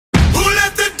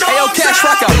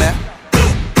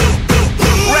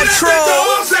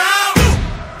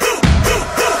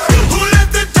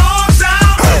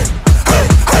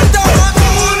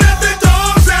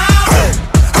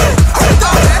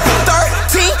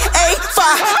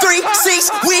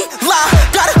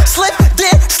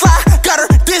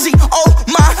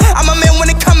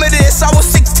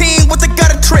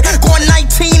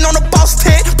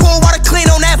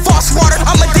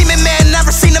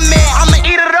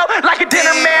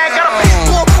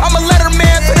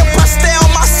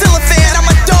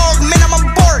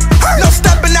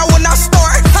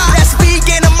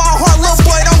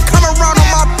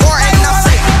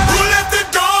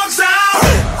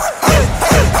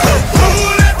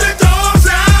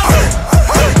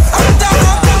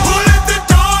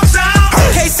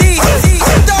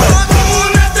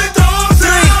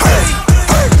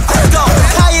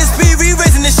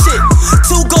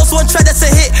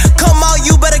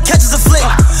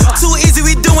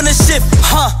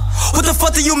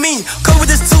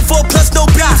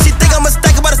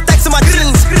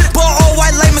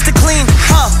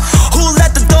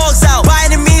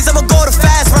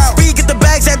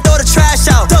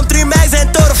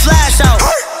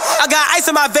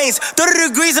in my veins, 30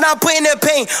 degrees and I'm putting in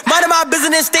pain. Minding my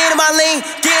business, staying in my lane.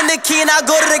 Getting the key and I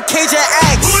go to the cage and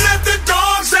ask, who let the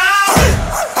dogs out?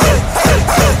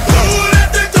 Who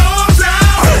let the dogs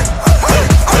out?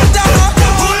 Who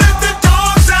let the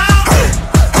dogs out?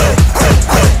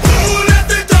 Who let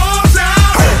the dogs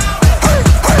out?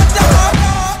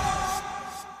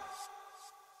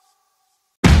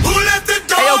 Who let the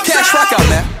dogs out? Hey, yo, Cash, rock out,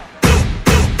 man.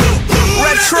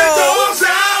 Retro.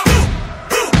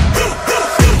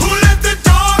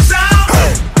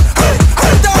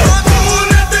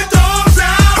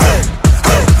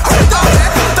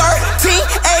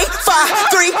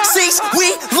 We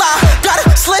lie, gotta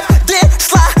slip, then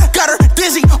slide, got her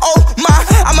dizzy, oh my.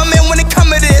 I'm a man when it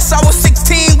come to this. I was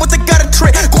 16 with the gutter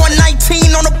trick, going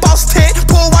 19 on the boss tent.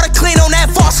 Pour water clean on that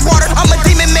false water. I'm a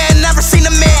demon man, never seen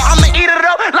a man. I'ma eat it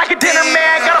up like a dinner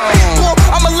man. Got a big bull,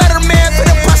 I'm a letter man. Put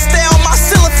a pastel on my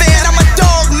cellophane. I'm a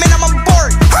dog, man, I'm a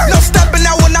bird. No stepping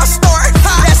out when I start.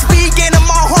 That speed gain in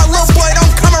my heart, little boy,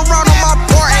 don't come around on my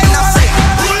part. And I say,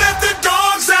 who let the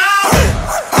dogs out?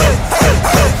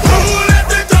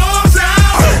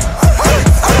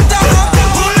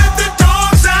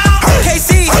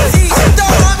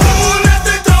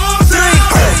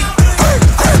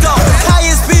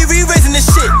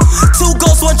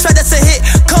 That's a hit.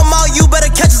 Come out, you better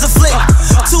catch us a flick.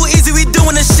 Too easy, we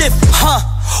doing this shit. Huh?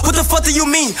 What the fuck do you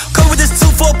mean? Come with this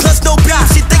 2-4 plus no beef.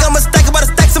 She think I'm a stack about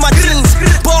the stacks in my jeans.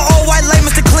 Ball all white like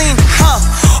Mr. Clean. Huh?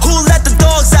 Who let the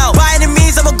dogs out? By any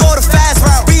means, I'ma go the fast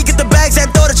route. We get the bags and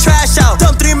throw the trash out.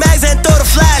 Dump 3 mags and throw the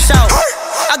flash out.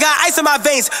 I got ice in my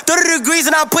veins, 30 degrees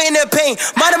and I'm putting in pain.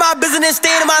 Minding my business,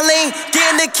 staying in my lane.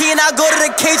 Getting the key and I go to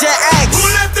the cage and ask, who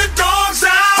let the dogs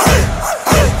out?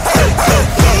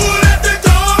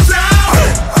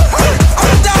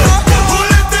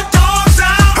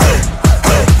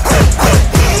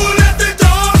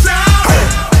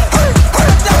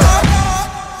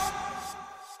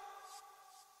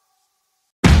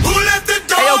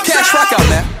 Cash, rock out,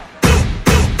 man.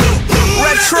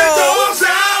 Retro.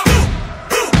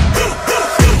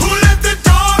 Who let the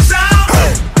dogs out? Who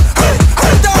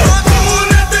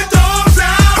let the dogs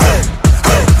out?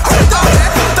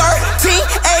 13,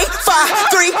 8, 5,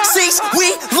 3, 6,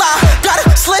 we lie.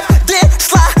 Gotta slip, then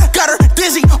slide, got her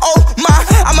dizzy, oh my.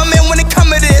 I'm a man when it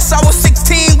come to this. I was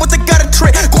 16 with the gutter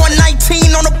trick, going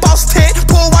 19 on the boss tent.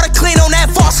 Pour water clean on that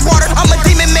false water. I'm a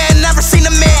demon man, never seen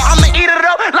a man. I'ma eat it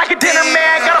up like a dinner man.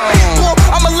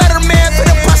 I'm a letter man, put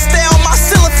a pastel on my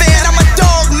cellophane. I'm a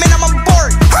dog, man, I'm a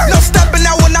bird. No stepping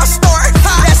out when I start.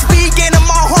 That speed gain in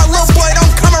my heart, little boy,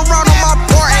 don't come around on my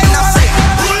part. And I say,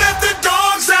 who let the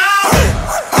dogs out?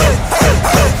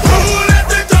 Who let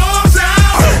the dogs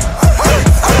out?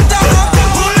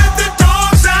 Who let the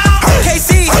dogs out?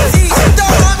 KC.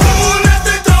 Who let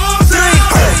the dogs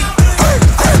out?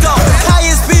 Let's go.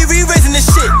 Highest speed, we raising this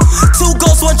shit. 2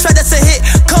 ghosts, 1 track, that's a hit.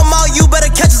 Come out, you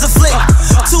better catch us a flick.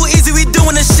 Too easy, we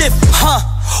doing this shit. Huh?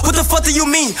 What the fuck do you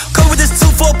mean? Come with this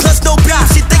 2-4 plus no beef.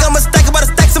 She think I'm a stack about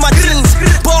the stacks in my jeans.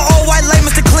 Ball all white like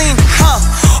Mr. Clean. Huh?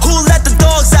 Who let the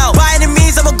dogs out? By any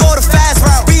means, I'ma go the fast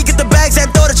route. We get the bags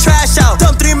and throw the trash out.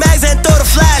 Dump 3 mags and throw the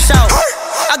flash out.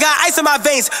 I got ice in my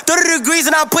veins, 30 degrees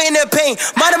and I'm putting in pain.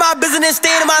 Minding my business,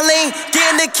 staying in my lane.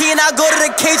 Getting the key and I go to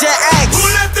the cage and ask, who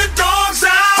let the dogs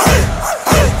out?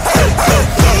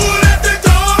 Who let the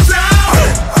dogs out?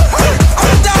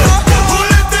 Who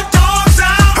let the dogs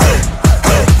out?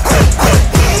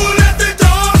 Who let the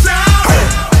dogs out?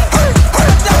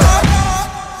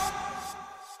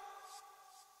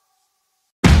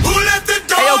 Who let the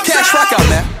dogs out? Hey, yo, Cash, rock out,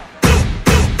 man.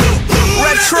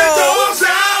 Retro.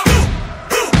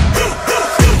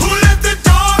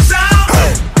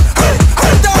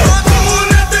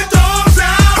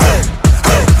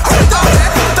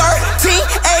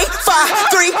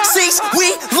 We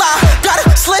lie, gotta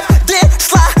slip, then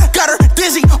slide, got her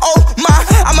dizzy, oh my.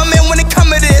 I'm a man when it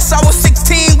come to this. I was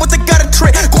 16 with the gutter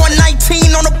trick, going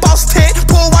 19 on the boss tent.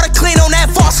 Pour water clean on that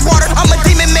false water. I'm a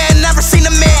demon man, never seen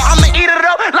a man. I'ma eat it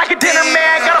up like a dinner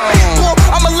man. Got a big bull,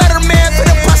 I'm a letter man. Put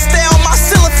a pastel on my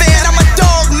cellophane. I'm a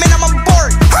dog, man, I'm a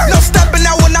bird. No stepping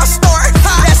out when I start.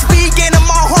 That speed gain in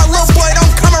my heart, little boy,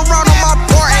 don't come around on my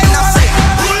part. And I say,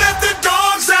 who let the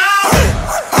dogs out?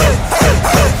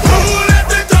 Who let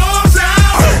the dogs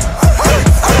out?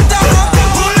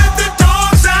 Who let the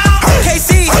dogs out?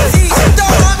 KC. Who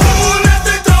let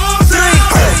the dogs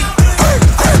out?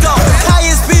 Let's go.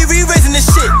 Highest speed, we raising this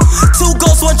shit. 2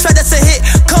 ghosts, 1 track, that's a hit.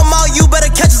 Come out, you better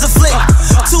catch us a flick.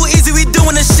 Too easy, we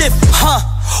doing this shit. Huh?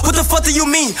 What the fuck do you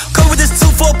mean? Come with this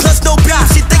 2-4 plus no beef.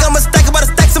 She think I'm a stack about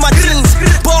the stacks in my jeans.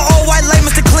 Ball all white like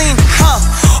Mr. Clean. Huh?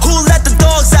 Who let the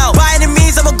dogs out? By any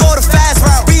means, I'ma go the fast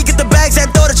route. We get the bags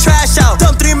and throw the trash out.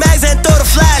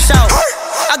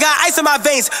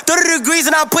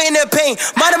 I'm putting their pain.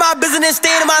 Minding my business,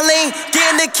 staying in my lane.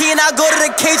 Getting the key and I go to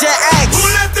the cage and ask, who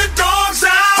let the dogs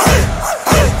out?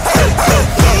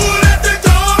 Who let the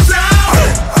dogs out?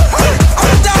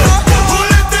 Who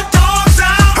let the dogs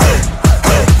out?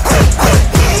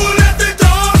 Who let the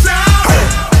dogs out?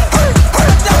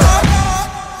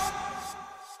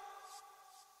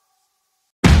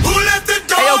 Who let the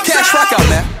dogs out? Hey, yo, Cash, rock out,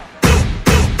 man.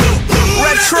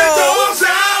 Retro.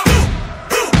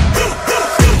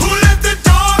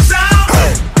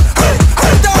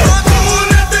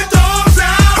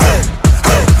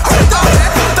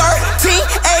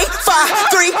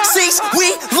 We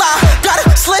lie, gotta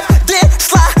slip, then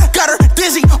slide, got her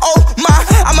dizzy, oh my.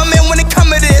 I'm a man when it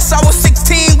come to this. I was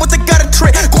 16 with the gutter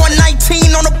trick, going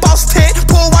 19 on the boss tent.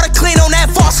 Pour water clean on that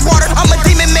false water. I'm a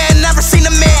demon man, never seen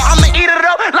a man. I'ma eat it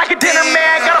up like a dinner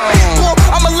man. Got a big bull,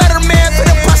 I'm a letter man. Put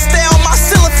a pastel on my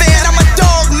cellophane. I'm a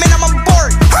dog, man, I'm a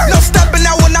bird. No stepping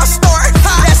out when I start.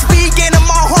 That speed gain in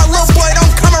my heart, little boy,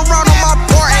 don't come around on my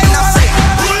part. And I say,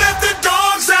 who let the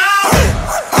dogs out?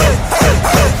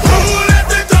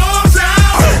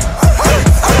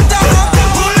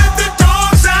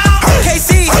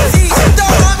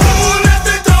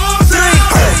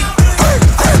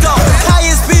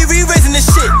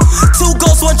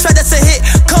 Track that's a hit,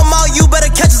 come out, you better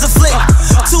catch us a flick.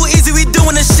 Too easy, we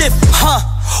doing this shit, huh?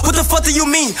 What the fuck do you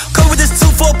mean? Come with this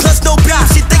 2-4 plus no beam.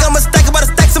 She think I'm a stack about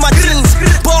the stacks in my jeans.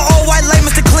 Ball all white like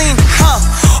Mr. Clean, huh?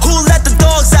 Who let the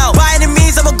dogs out? By any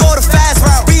means, I'ma go the fast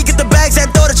route. Speed, get the bags and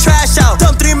throw the trash out.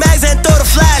 Dump 3 mags and throw the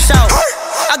flash out.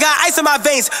 I got ice in my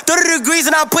veins, 30 degrees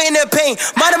and I'm putting their pain.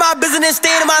 Minding my business,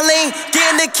 staying in my lane.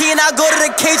 Getting the key and I go to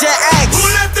the cage and ask, who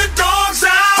let the dogs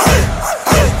out?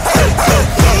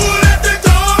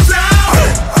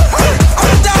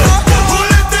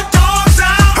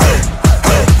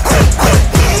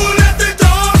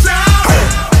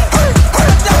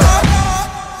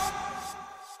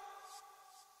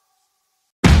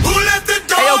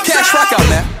 Cash, rock out,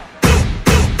 man.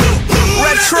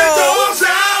 Retro.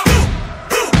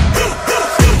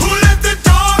 Who let the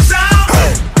dogs out?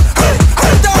 Who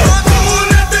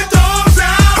let the dogs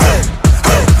out?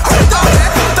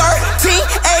 13,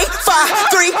 8, 5,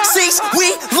 3, 6,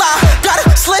 we lie. Gotta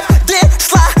slip, then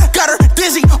slide, got her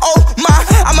dizzy, oh my.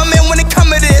 I'm a man when it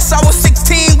come to this. I was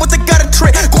 16 with the gutter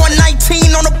trick, going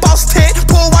 19 on the boss tent.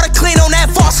 Pour water clean on that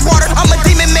false water. I'm a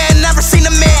demon man, never seen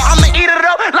a man. I'ma eat it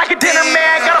up like a dinner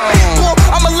man.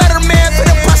 I'm a letter man, put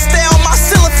a pastel on my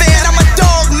cellophane. I'm a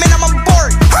dog, man, I'm a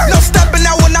bird. No stepping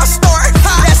out when I start.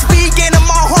 That speed gain in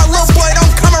my heart, little boy,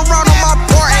 don't come around on my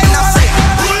part. And I say,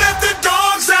 who let the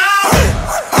dogs out?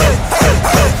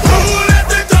 Who let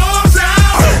the dogs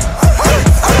out?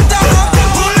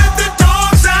 Who let the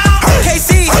dogs out?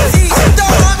 KC, who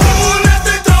let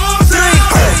the dogs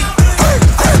out?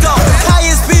 Let's go,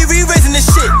 IShowSpeed, we raising this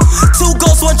shit. 2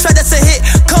 ghosts, 1 track, that's a hit.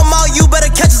 Come out, you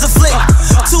better catch us a flick.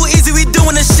 Too easy, we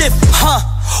doing this shit, huh?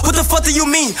 What the fuck do you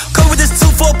mean? Come with this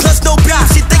 2-4 plus no beam.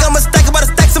 She think I'm a stack about the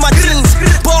stacks in my jeans.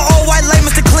 Ball all white like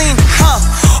Mr. Clean, huh?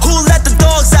 Who let the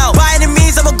dogs out? By any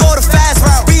means, I'ma go the fast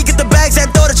route. Speed, get the bags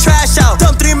and throw the trash out.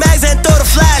 Dump 3 mags and throw the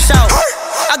flash out.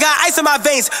 I got ice in my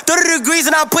veins, 30 degrees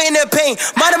and I'm putting their pain.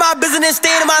 Minding my business,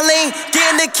 staying in my lane.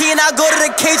 Getting the key and I go to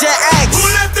the cage and ask, who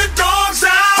let the dogs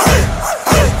out?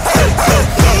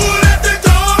 Who let the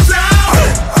dogs out?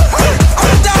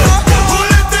 Who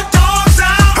let the dogs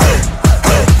out?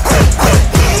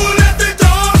 Who let the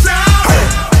dogs out?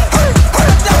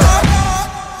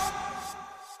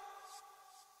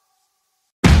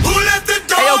 Who let the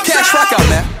dogs out? Hey, yo, Cash, rock out,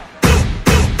 man.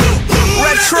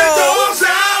 Retro.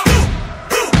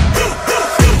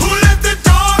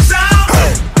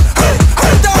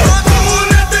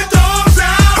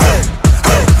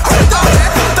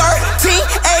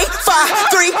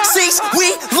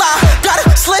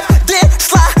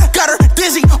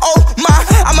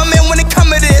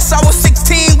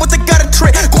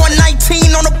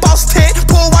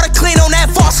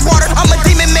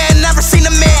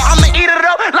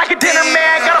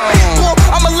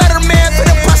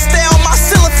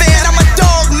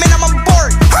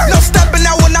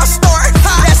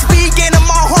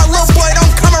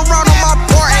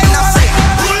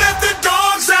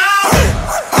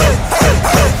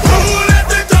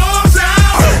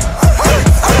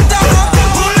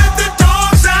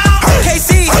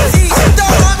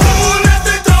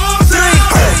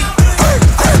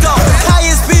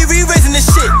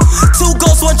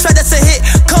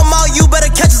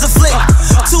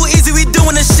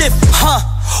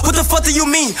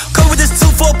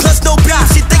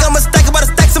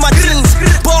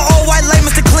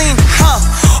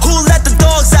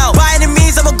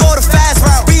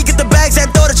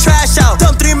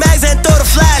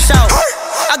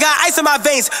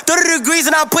 degrees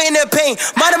and I'm putting their pain.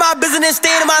 Minding my business,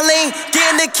 staying in my lane.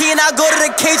 Getting the key and I go to the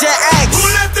cage and ask, who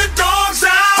let the dogs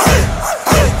out?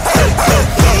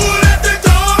 Who let the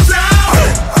dogs out?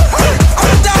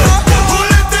 Who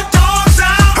let the dogs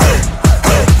out?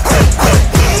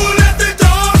 Who let the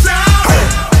dogs out?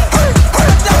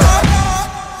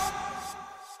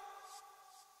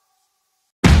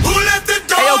 Who let the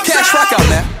dogs out? Hey, yo, Cash, rock out,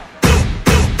 man.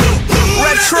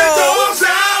 Retro.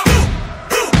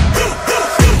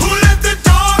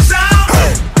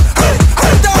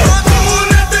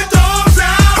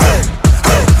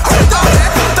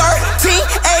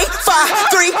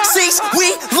 We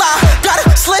lie, gotta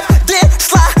slip, then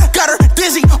slide, got her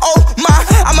dizzy, oh my.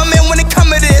 I'm a man when it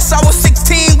come to this. I was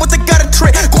 16 with the gutter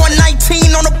trick, going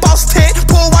 19 on the boss tent.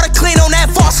 Pour water clean on that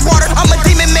false water. I'm a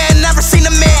demon man, never seen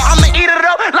a man. I'ma eat it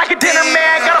up like a dinner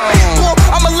man. Got a big bull,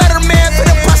 I'm a letter man. Put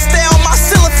a pastel on my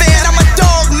cellophane. I'm a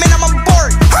dog, man, I'm a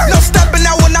bird. No stepping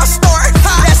out when I start.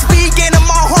 That speed gain in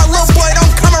my heart, little boy,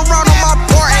 don't come around on my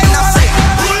part. And I say,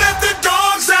 who let the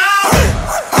dogs out?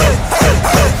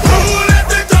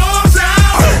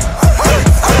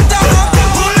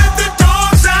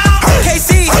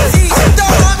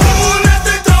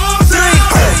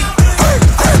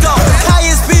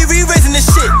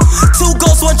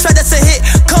 That's a hit.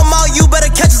 Come out, you better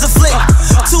catch us a flick.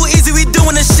 Too easy, we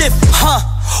doing this shit. Huh?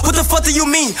 What the fuck do you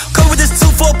mean? Come with this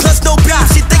 2-4 plus no beef.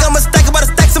 She think I'm a stack about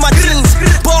the stacks in my jeans.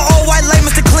 Ball all white like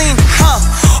Mr. Clean. Huh?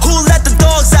 Who let the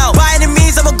dogs out? By any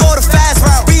means, I'ma go the fast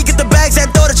route. We get the bags and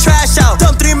throw the trash out.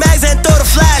 Dump 3 mags and throw the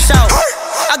flash out.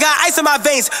 I got ice in my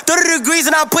veins, 30 degrees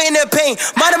and I'm putting their pain.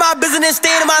 Minding my business,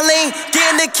 staying in my lane.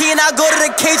 Getting the key and I go to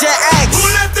the cage and ask, who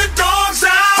let the dogs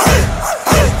out?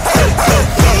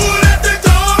 Who let the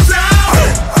dogs out?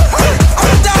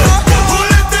 Who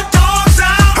let the dogs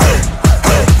out?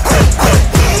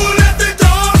 Who let the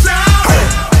dogs out?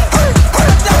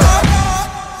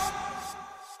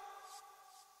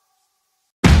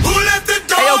 Who let the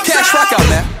dogs out? Hey, yo, Cash, rock out,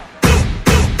 man.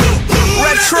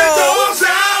 Retro.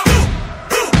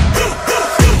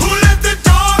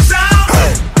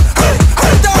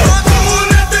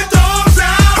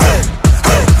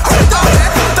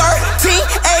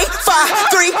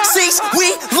 We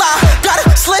lie, gotta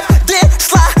slip, then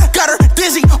slide, got her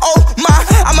dizzy, oh my.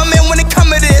 I'm a man when it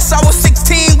come to this. I was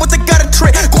 16 with the gutter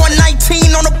trick, going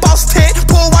 19 on the boss tent.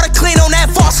 Pour water clean on that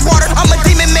false water. I'm a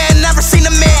demon man, never seen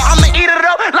a man. I'ma eat it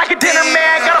up like a dinner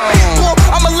man. Got a big bull,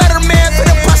 I'm a letter man. Put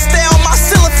a pastel on my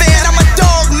cellophane. I'm a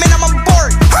dog, man, I'm a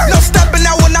bird. No stepping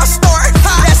out when I start.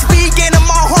 That speed gain in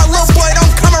my heart, little boy,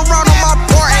 don't come around on my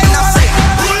part. And I say,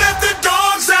 who let the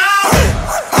dogs out?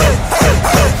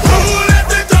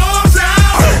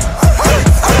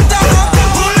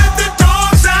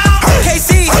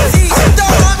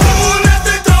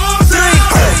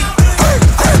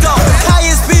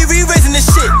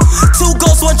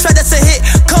 That's a hit.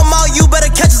 Come out, you better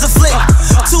catch us a flick.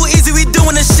 Too easy, we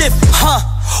doing this shit. Huh?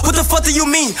 What the fuck do you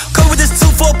mean? Come with this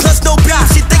 2-4 plus no beef.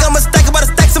 She think I'm a stack about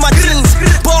the stacks in my jeans.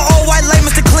 Ball all white like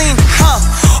Mr. Clean. Huh?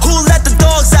 Who let the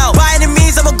dogs out? By any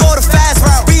means, I'ma go the fast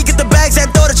route. We get the bags and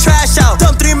throw the trash out.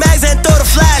 Dump 3 mags and throw the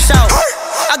flash out.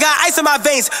 I got ice in my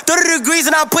veins, 30 degrees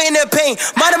and I'm putting their pain.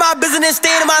 Minding my business,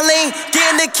 staying in my lane.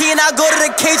 Getting the key and I go to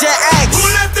the cage and ask, who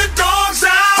let the dogs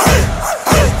out?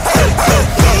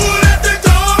 Who let the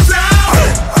dogs out?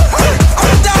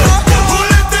 Who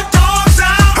let the dogs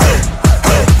out?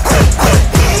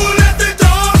 Who let the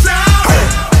dogs out?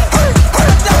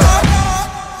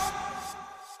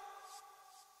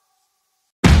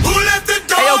 Who let the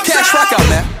dogs out? Hey, yo, Cash, rock out,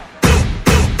 man.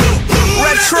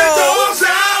 Retro.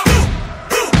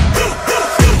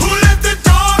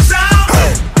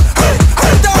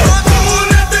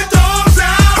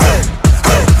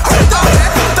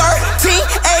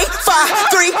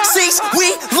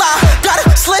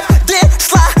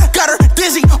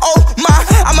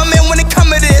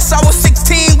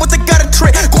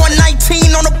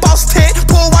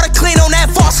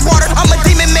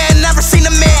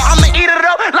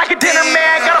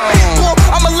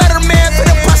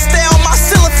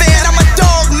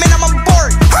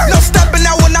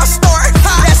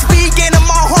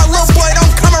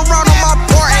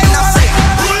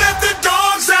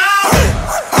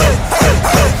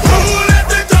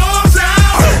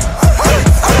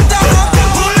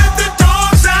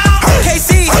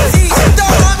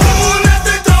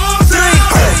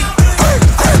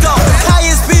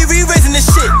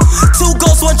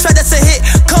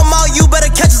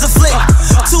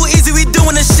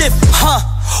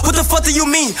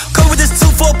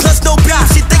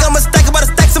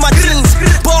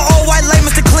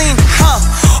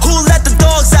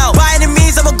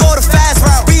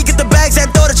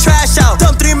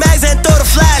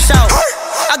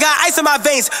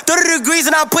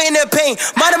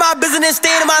 pain. Minding my business,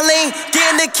 staying in my lane.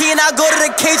 Getting the key and I go to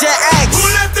the cage and ask, who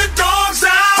let the dogs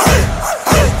out?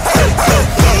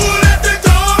 Who let the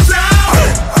dogs out?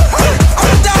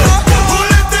 Who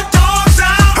let the dogs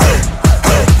out?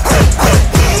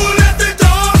 Who let the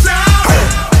dogs out?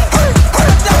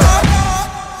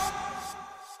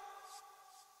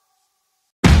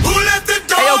 Who let the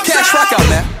dogs out? Hey, yo, Cash, rock out,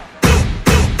 man.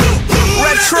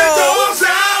 Retro.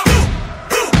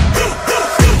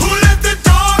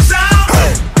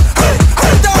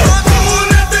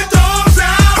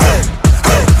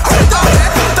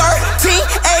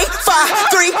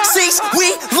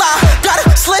 We lie, gotta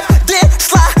slip, then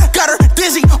slide, got her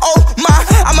dizzy, oh my.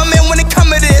 I'm a man when it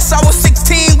come to this. I was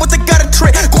 16 with the gutter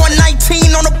trick, going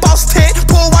 19 on the boss tent.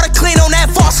 Pour water clean on that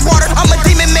false water. I'm a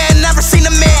demon man, never seen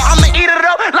a man. I'ma eat it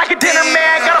up like a dinner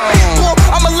man. Got a big bull,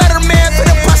 I'm a letter man. Put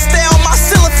a bust down my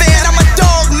cellophane. I'm a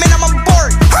dog, man, I'm a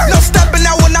bird. No stepping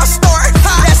out when I start.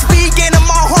 That speed gain in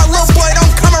my heart, little boy,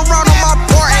 don't come around on my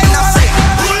part. And I say,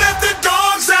 who let the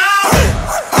dogs out?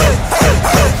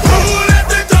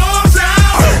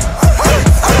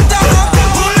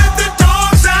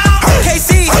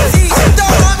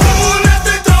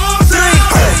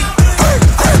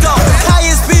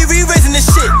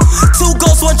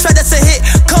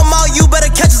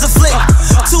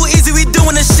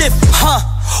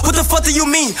 What the fuck do you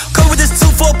mean? Come with this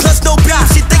 2-4 plus no beef.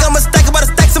 She think I'm a stack about the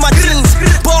stacks in my jeans.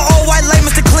 Ball all white like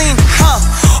Mr. Clean.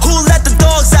 Who let the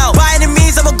dogs out? By any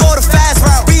means, I'ma go the fast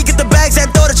route. We get the bags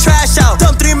and throw the trash out.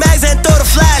 Dump 3 mags and throw the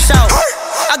flash out.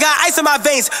 I got ice in my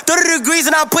veins, 30 degrees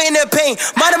and I'm putting in pain.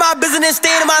 Minding my business,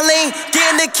 staying in my lane.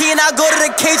 Getting the key and I go to the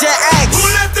cage and ask, who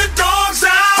let the dogs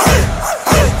out?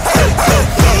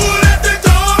 Who let the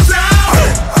dogs out?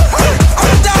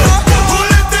 Who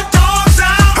let the dogs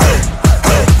out?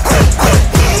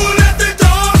 Who let the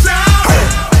dogs out?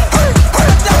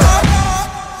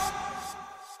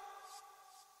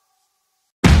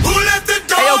 Who let the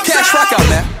dogs out? Hey, yo, Cash, rock out,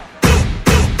 man.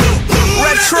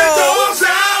 Retro.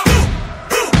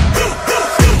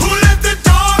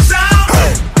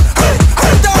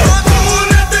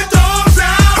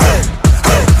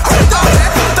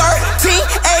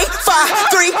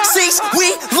 We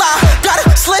lie, gotta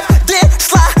slip, then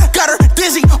slide, got her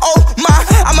dizzy, oh my.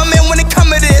 I'm a man when it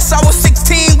come to this. I was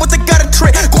 16 with the gutter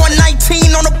trick, going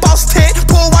 19 on the boss tent.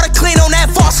 Pour water clean on that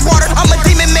false water. I'm a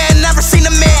demon man, never seen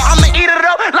a man. I'ma eat it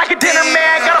up like a dinner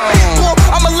man. Got a big bull,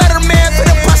 I'm a letter man. Put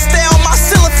a bust down my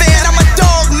cellophane. I'm a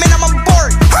dog, man, I'm a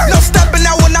bird. No stepping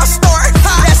out when I start.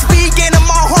 That speed gain in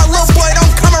my heart, little boy,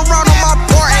 don't come around on my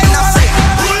part. And I say,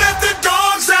 who let the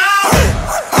dogs out?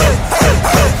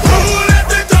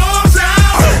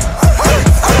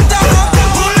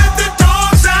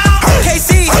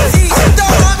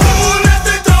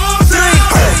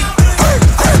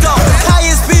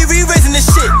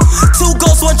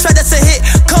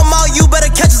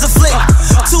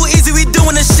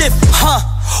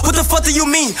 What the fuck do you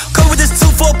mean? Come with this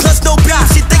 2-4 plus no beef.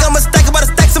 She think I'm a stack about the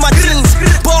stacks in my jeans.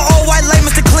 Ball all white like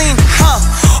Mr. Clean.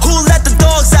 Who let the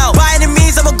dogs out? By any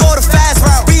means, I'ma go the fast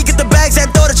route. We get the bags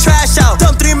and throw the trash out.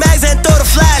 Dump 3 mags and throw the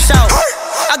flash out.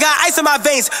 I got ice in my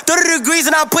veins, 30 degrees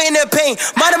and I'm putting in pain.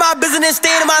 Minding my business,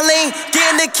 staying in my lane.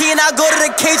 Getting the key and I go to the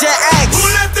cage and ask, who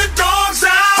let the dogs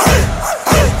out?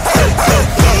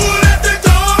 Who let the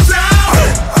dogs out?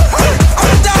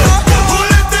 Who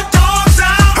let the dogs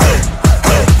out?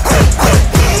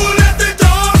 Who let the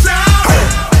dogs out?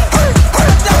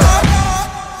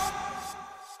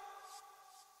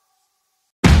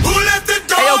 Who let the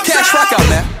dogs out? Hey, yo, Cash, rock out,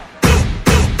 man.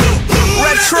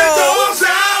 Retro.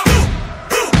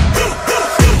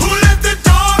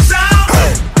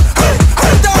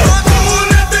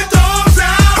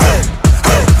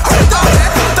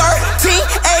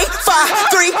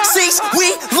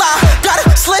 We lie,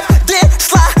 gotta slip, then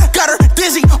slide, got her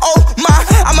dizzy, oh my.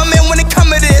 I'm a man when it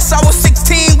come to this. I was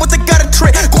 16 with the gutter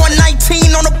trick, going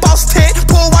 19 on the boss tent.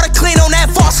 Pour water clean on that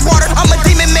false water. I'm a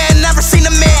demon man, never seen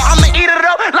a man. I'ma eat it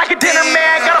up like a dinner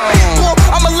man. Got a big bull,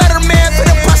 I'm a letter man. Put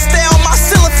a bust down my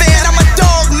cellophane. I'm a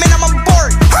dog, man, I'm a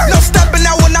bird. No stepping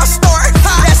out when I start.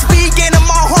 That speed gain in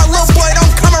my heart, little boy,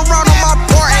 don't come around on my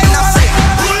part. And I say,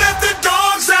 who let the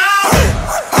dogs out?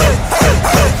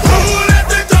 Who let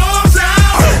the dogs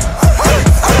out?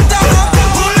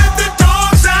 Who let the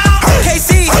dogs out?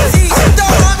 KC, who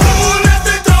let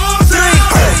the dogs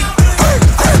out?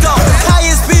 Let's go.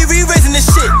 Highest speed, we raising this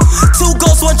shit. 2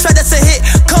 ghosts, 1 track, that's a hit.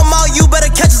 Come out, you better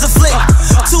catch us a flick.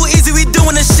 Too easy, we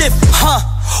doing this shit.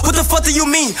 What the fuck do you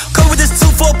mean? Come with this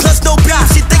 2-4 plus no beef.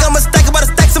 She think I'm a stack about the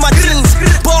stacks in my jeans.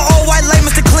 Ball all white like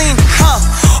Mr. Clean.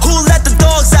 Who let the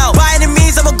dogs out? By any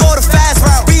means, I'ma go the fast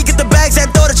route. We get the bags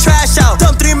and throw the trash out.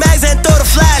 Dump 3 mags and throw the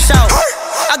flash out.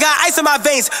 in my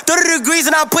veins, 30 degrees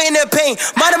and I'm putting their pain.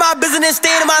 Minding my business,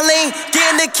 staying in my lane.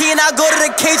 Getting the key and I go to the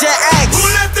cage and ask, who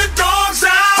let the dogs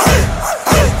out?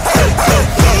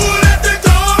 Who let the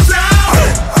dogs out?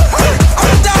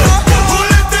 Who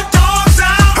let the dogs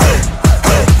out?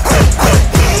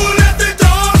 Who let the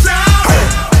dogs out?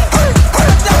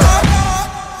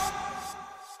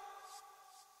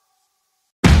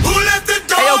 Who let the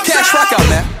dogs out? Hey, yo, Cash, rock out,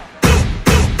 man.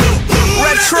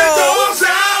 Retro.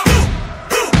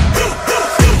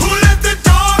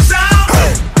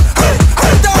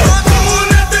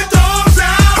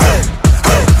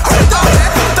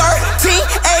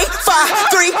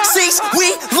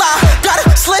 We lie, gotta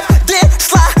slip, then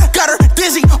slide, got her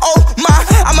dizzy, oh my.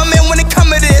 I'm a man when it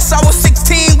come to this. I was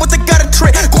 16 with the gutter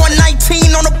trick, going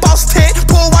 19 on the boss tent.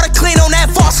 Pour water clean on that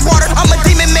false water. I'm a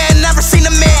demon man, never seen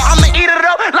a man. I'ma eat it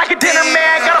up like a dinner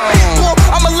man. Got a big bull,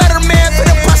 I'm a letter man. Put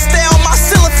a pastel on my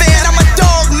cellophane. I'm a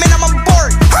dog, man, I'm a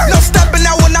bird. No stepping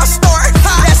out when I start.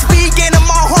 That speed gain in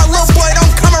my heart, little boy,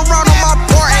 don't come around on my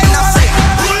part. And I say,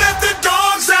 who let the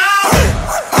dogs out?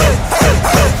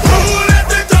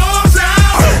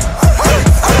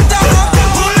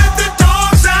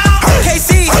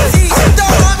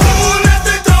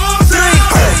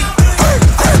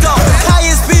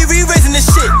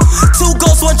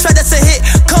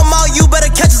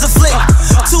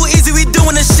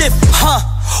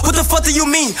 What the fuck do you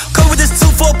mean? Come with this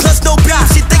 2-4 plus no beef.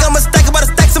 She think I'm a stack about the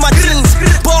stacks in my jeans.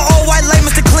 Ball all white like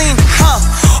Mr. Clean.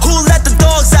 Who let the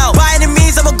dogs out? By any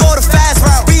means, I'ma go the fast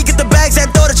route. Speed, get the bags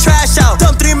and throw the trash out.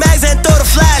 Dump 3 mags and throw the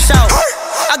flash out.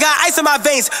 I got ice in my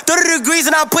veins, 30 degrees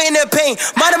and I'm putting their pain.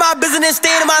 Minding my business,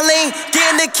 staying in my lane.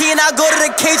 Getting the key and I go to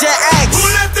the cage and ask, who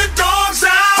let the dogs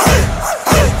out?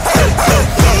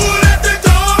 Who let the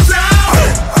dogs out?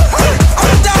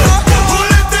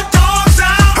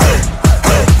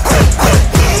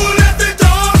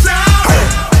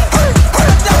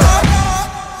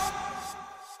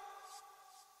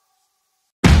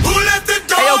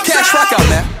 Cash, rock out,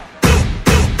 man.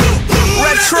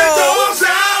 Retro.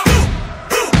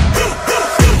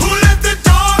 Who let the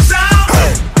dogs out? Who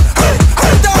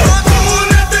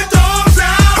let the dogs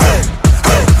out?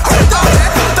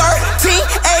 13,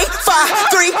 8, 5,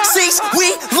 3, 6,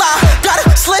 we lie. Gotta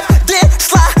slip, then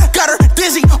slide, got her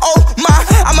dizzy, oh my.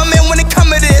 I'm a man when it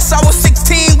come to this. I was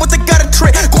 16 with the gutter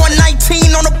trick, going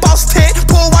 19 on the boss tent.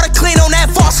 Pour water clean on that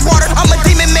false water. I'm a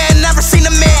demon man, never seen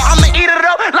a man. I'ma eat it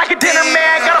up like a dinner man.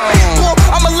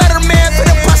 I'm a letter man, put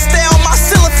a pastel on my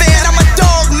cellophane. I'm a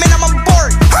dog, man, I'm a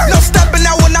bird. No stepping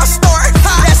out when I start.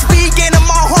 That speed gain in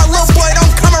my heart, little boy,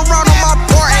 don't come around on my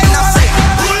part. And I say,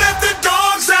 who let the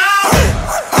dogs out?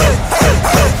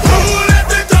 Who let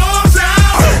the dogs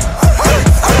out?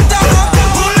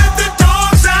 Who let the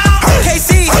dogs out?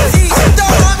 KC, who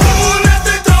let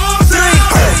the dogs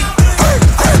out?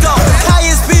 Let's go.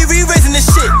 IShowSpeed, we raising this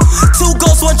shit. 2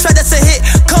 ghosts, 1 track, that's a hit.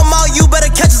 Come out, you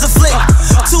better catch us a flick.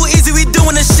 Too easy, we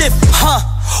doing this shit,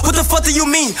 what the fuck do you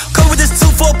mean? Come with this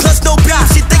 2-4 plus no beef.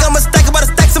 She think I'm a stack about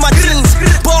the stacks in my jeans.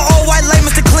 Ball all white like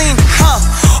Mr. Clean,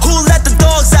 Who let the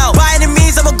dogs out? By any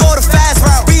means, I'ma go the fast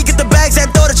route. Speed, get the bags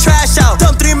and throw the trash out.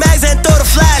 Dump 3 mags and throw the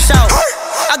flash out.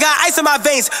 I got ice in my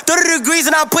veins, 30 degrees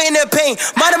and I'm putting their pain.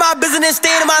 Minding my business,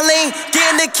 staying in my lane.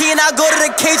 Getting the key and I go to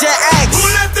the cage and ask, who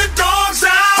let the dogs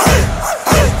out?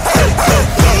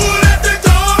 Who let the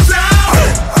dogs out?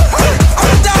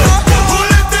 Who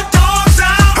let the dogs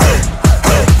out?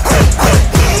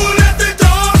 Who let the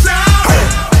dogs out?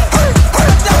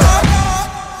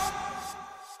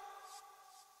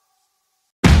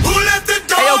 Who let the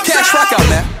dogs out? Hey, yo, Cash, rock out,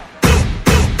 man.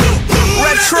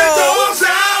 Retro.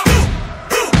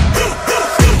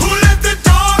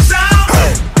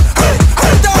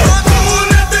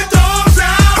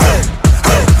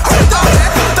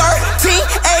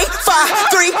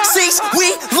 We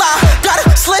lie, gotta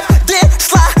slip, then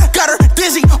slide, got her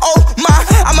dizzy, oh my.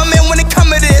 I'm a man when it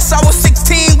come to this. I was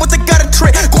 16 with the gutter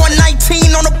trick, going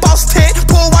 19 on the boss tent.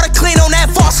 Pour water clean on that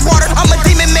false water. I'm a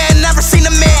demon man, never seen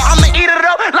a man. I'ma eat it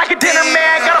up like a dinner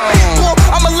man. Got a big bull,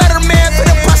 I'm a letter man. Put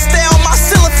a pastel on my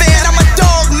cellophane. I'm a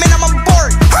dog, man, I'm a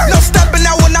bird. No stepping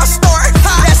out when I start.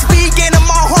 That speed gain in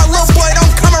my heart, little boy,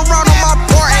 don't come around on my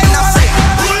part. And I say,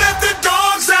 who let the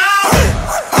dogs out?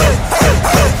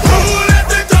 Who let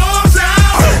the dogs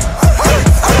out?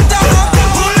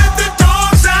 Who let the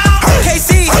dogs out?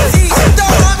 KC, who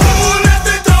let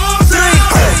the dogs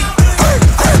out?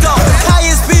 Let's go.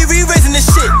 IShowSpeed, we raising this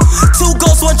shit. 2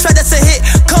 ghosts, 1 track, that's a hit.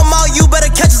 Come out, you better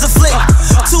catch us a flick.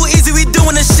 Too easy, we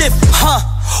doing this shit,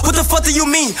 What the fuck do you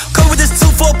mean? Come with this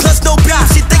 2-4 plus no beef.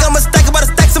 She think I'm a stack about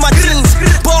the stacks in my jeans.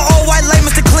 Ball all white like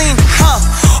Mr. Clean,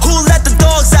 Who let the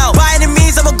dogs out? By any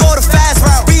means, I'ma go the fast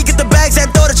route. Speed, get the bags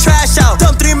and throw the trash out.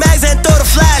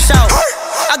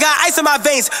 my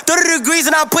veins, 30 degrees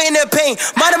and I'm putting their pain.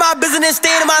 Minding my business,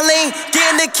 staying in my lane.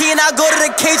 Getting the key and I go to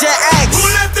the cage and ask, who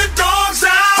let the dogs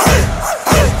out?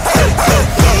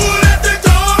 Who let the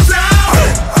dogs out?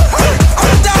 Who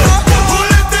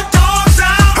let the dogs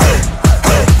out?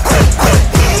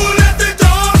 Who let the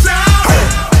dogs out?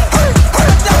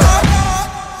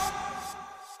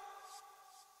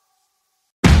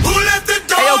 Who let the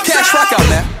dogs out? Hey, yo, Cash, rock out,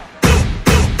 man.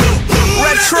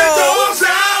 Retro.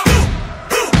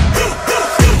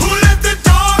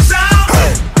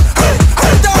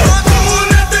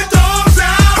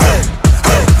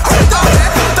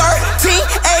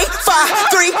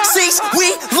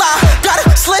 We lie, gotta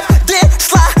slip, then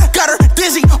slide, got her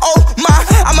dizzy, oh my.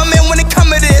 I'm a man when it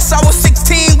come to this. I was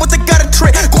 16 with the gutter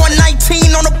trick, going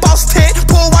 19 on the boss tent.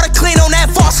 Pour water clean on that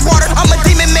false water. I'm a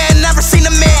demon man, never seen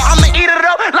a man. I'ma eat it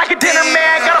up like a dinner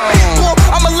man. Got a big bull,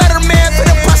 I'm a letter man. Put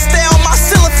a pastel on my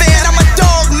cellophane. I'm a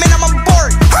dog, man, I'm a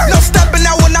bird. No stepping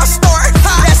out when I start.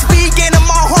 That speed gain in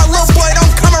my heart, little boy,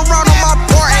 don't come around on my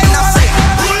part. And I say,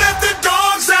 who let the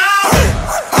dogs out?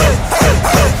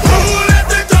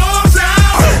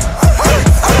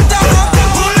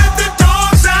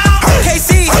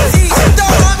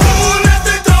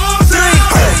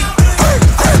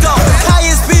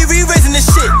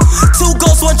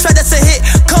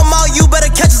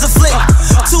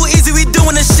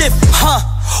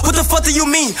 What the fuck do you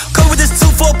mean? Come with this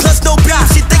 2-4 plus no beef.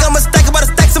 She think I'm a stack about the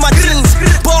stacks in my jeans.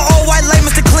 Ball all white like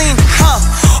Mr. Clean.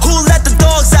 Who let the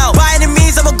dogs out? By any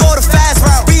means, I'ma go the fast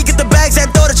route. Speed, get the bags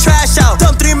and throw the trash out.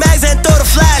 Dump 3 mags and throw the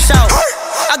flash out.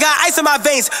 I got ice in my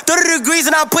veins, 30 degrees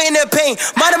and I'm putting their pain.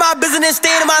 Minding my business,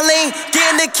 staying in my lane.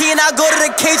 Getting the key and I go to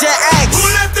the cage and ask, who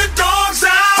let the dogs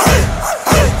out?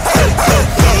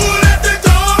 Who let the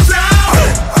dogs out?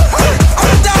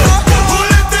 Who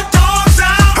let the dogs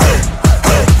out?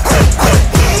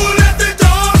 Who let the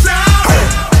dogs out?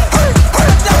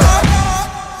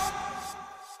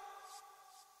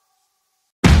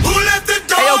 Who let the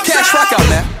dogs out? Hey, yo, Cash, rock out,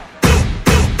 man.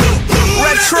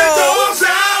 Retro.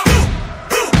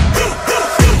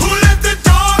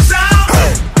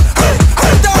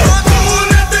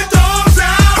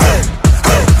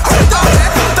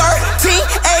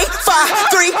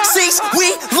 We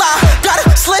lie, gotta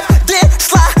slip, then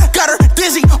slide, got her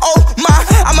dizzy, oh my.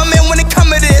 I'm a man when it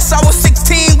come to this. I was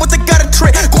 16 with the gutter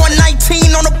trick, going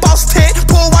 19 on the boss tent.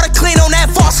 Pour water clean on that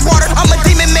false water. I'm a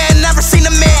demon man, never seen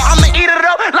a man. I'ma eat it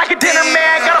up like a dinner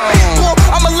man. Got a big bull,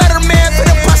 I'm a letter man. Put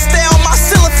a pastel on my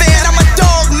cellophane. I'm a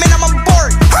dog, man, I'm a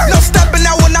bird. No stepping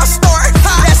out when I start.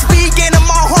 That speed gain in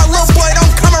my heart, little boy,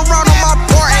 don't come around on my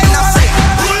part. And I say,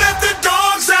 who let the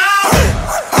dogs out?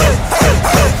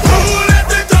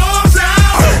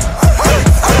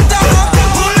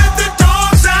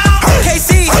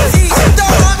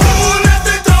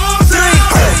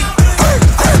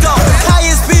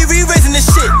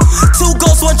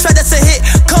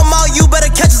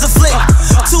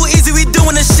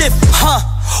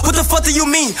 What the fuck do you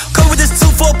mean? Come with this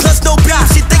 2-4 plus no beef.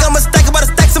 She think I'm a stack about the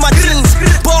stacks in my jeans.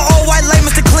 Ball all white like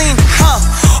Mr. Clean.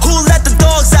 Who let the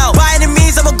dogs out? By any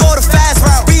means, I'ma go the fast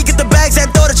route. Speed, get the bags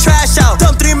and throw the trash out.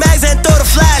 Dump 3 mags and throw the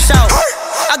flash out.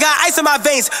 I got ice in my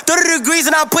veins, 30 degrees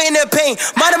and I'm putting their pain.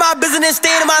 Minding my business,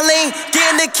 staying in my lane.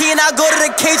 Getting the key and I go to the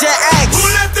cage and ask, who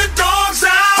let the dogs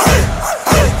out?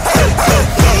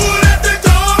 Who let the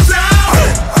dogs out?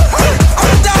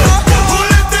 Who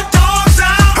let the dogs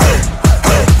out?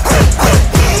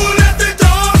 Who let the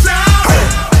dogs out?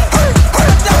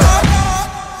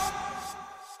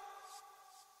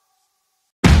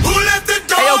 Who let the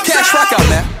dogs out? Hey, yo, Cash, rock out,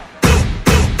 man.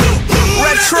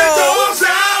 Retro.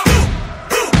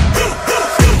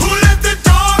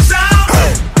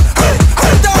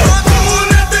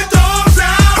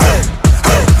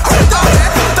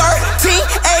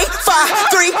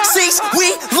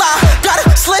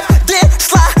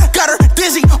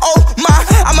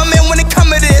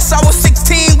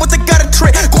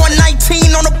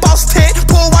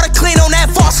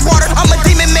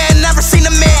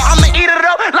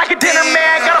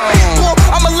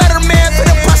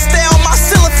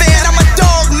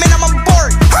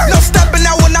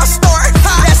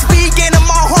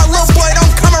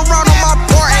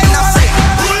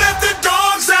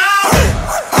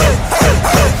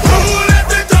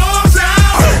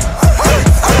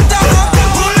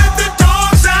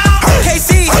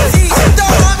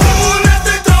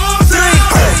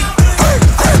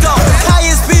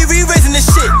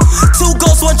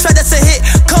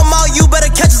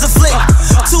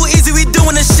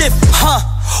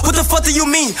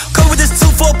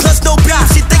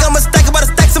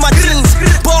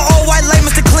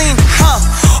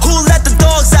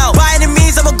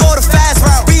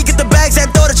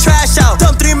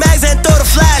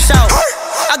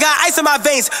 my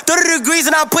veins, 30 degrees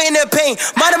and I'm putting their pain.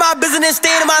 Minding my business,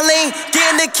 staying in my lane.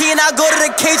 Getting the key and I go to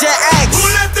the cage and ask, who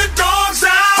let the dogs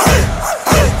out?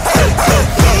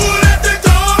 Who let the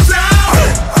dogs out?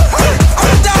 Who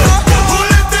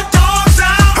let the dogs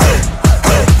out?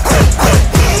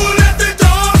 Who let the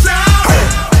dogs out?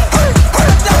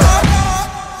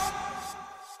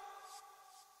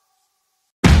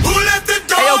 Who let the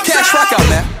dogs out? Hey, yo, Cash, rock out,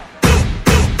 man.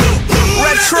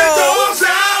 Retro.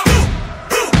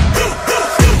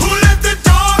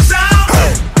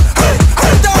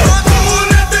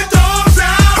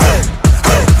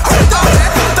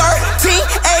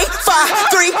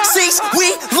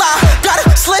 We lie, gotta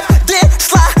slip, then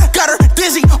slide, got her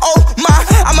dizzy, oh my.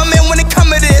 I'm a man when it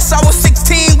come to this. I was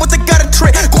 16 with the gutter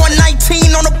trick, going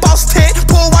 19 on the boss tent.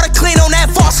 Pour water clean on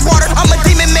that false water. I'm a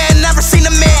demon man, never seen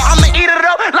a man. I'ma eat it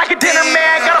up like a dinner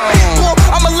man. Got a big bull,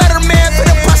 I'm a letter man. Put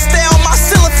a pastel on my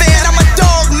cellophane. I'm a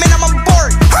dog, man, I'm a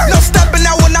bird. No stepping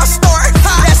out when I start.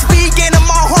 That speed gain in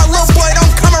my heart, little boy,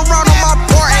 don't come around on my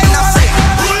part. And I say,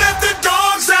 who let the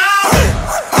dogs out?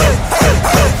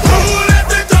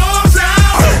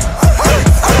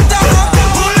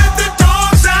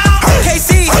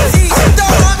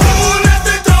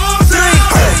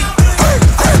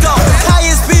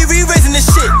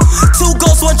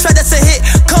 Try that's a hit.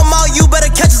 Come out, you better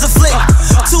catch us a flick.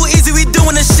 Too easy, we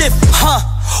doing this shit. Huh?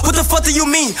 What the fuck do you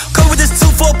mean? Come with this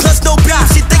 2-4 plus no beat.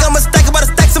 She think I'm a stack about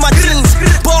the stacks in my jeans.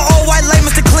 Ball all white like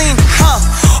Mr. Clean. Huh?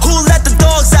 Who let the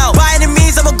dogs out? By any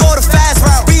means, I'ma go the fast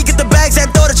route. We get the bags and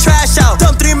throw the trash out.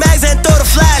 Dump 3 mags and throw the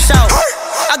flash out.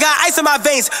 I got ice in my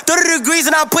veins, 30 degrees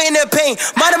and I'm putting their pain.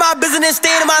 Minding my business,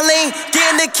 staying in my lane.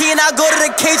 Getting the key and I go to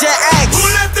the cage and ask, who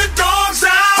let the dogs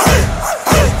out?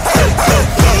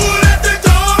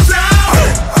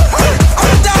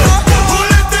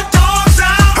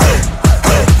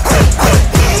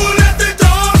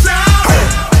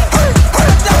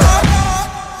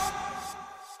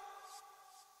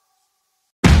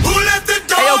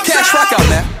 Cash, rock out,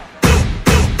 man.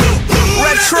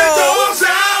 Retro.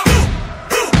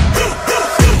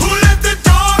 Who let the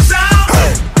dogs out? Who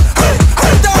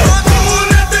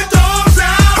let the dogs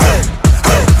out?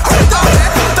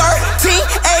 13,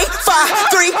 8, 5,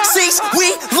 3, 6,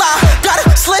 we lie. Gotta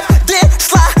slip, then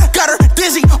slide, got her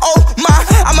dizzy, oh my.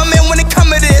 I'm a man when it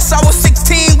come to this. I was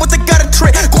 16 with the gutter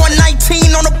trick, going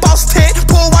 19 on the boss tent.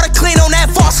 Pour water clean on that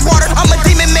false water. I'm a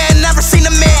demon man, never seen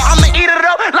a man. I'ma eat it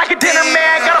up like a dinner man.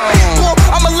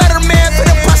 I'm a letter man, put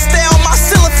a pastel on my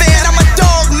cellophane. I'm a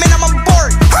dog, man, I'm a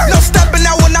bird. No stepping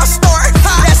out when I start.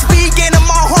 That speed gain in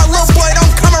my heart, little boy,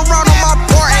 don't come around on my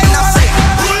part. And I say,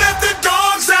 who let the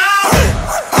dogs out?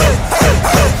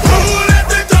 Who let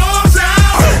the dogs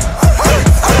out?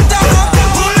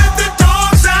 Who let the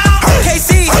dogs out?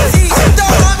 KC, who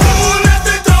let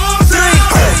the dogs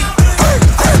out?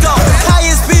 Let's go,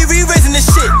 IShowSpeed, we raising this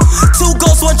shit. 2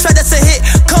 ghosts, 1 track, that's a hit.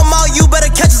 Come out, you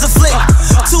better catch us a flick.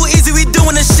 Too easy, we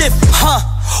doing this shit. Huh?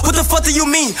 What the fuck do you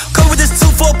mean? Come with this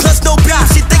 2-4 plus no beat.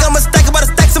 She think I'm a stack about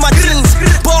the stacks in my jeans.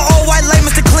 Ball all white like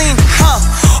Mr. Clean. Huh?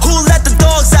 Who let the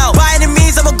dogs out? By any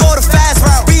means, I'ma go the fast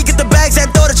route. We get the bags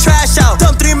and throw the trash out.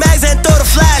 Dump 3 mags and throw the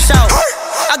flash out.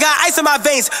 I got ice in my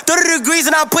veins, 30 degrees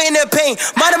and I'm putting their pain.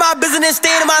 Minding my business,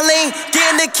 staying in my lane.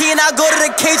 Getting the key and I go to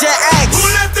the cage and ask, who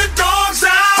let the dogs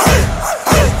out?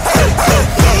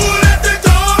 Who let the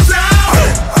dogs out?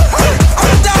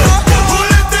 Who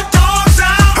let the dogs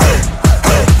out?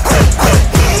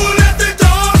 Who let the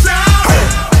dogs out?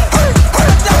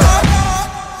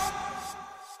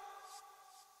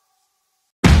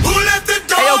 Who let the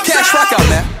dogs out? Hey, yo, Cash, rock out,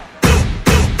 man.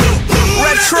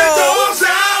 Retro.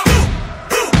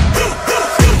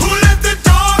 Who let the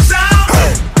dogs out?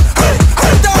 Who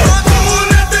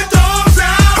let the dogs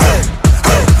out?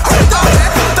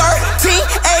 13,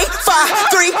 8, 5,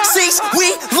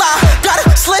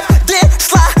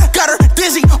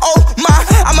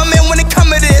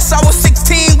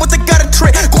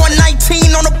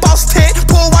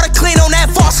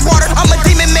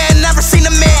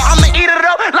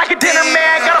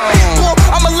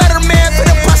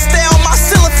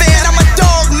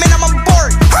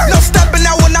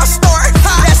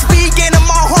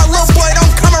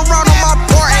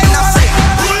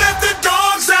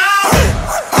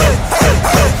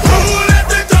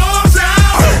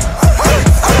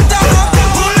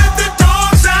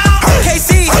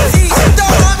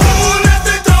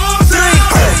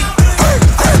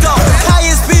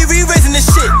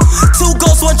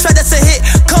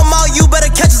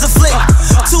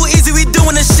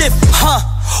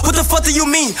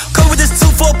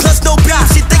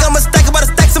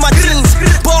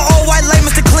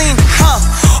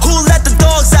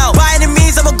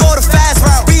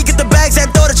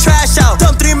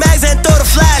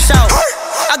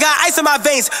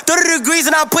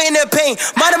 I'm putting their pain.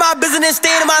 Minding my business,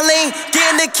 staying in my lane.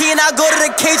 Getting the key and I go to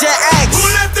the cage and ask, who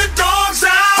let the dogs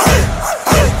out?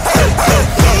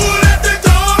 Who let the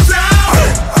dogs out?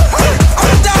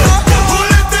 Who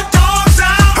let the dogs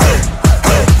out?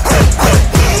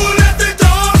 Who let the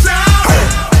dogs out?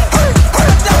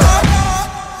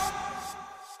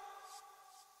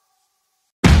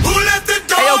 Who let the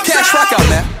dogs out? Hey, yo, Cash, rock out,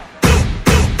 man.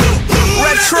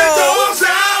 Retro.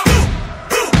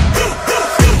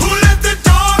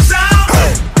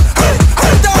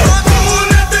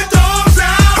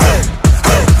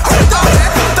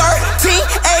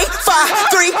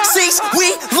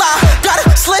 We lie, gotta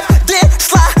slip, then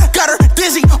slide, got her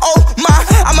dizzy, oh my.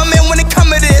 I'm a man when it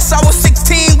come to this. I was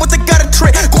 16 with the gutter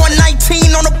trick, going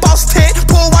 19 on a boss tent.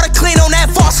 Pour water clean on that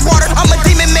false water. I'm a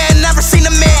demon man, never seen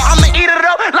a man. I'ma eat it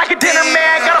up like a dinner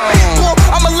man. Got a big bull,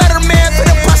 I'm a letter man. Put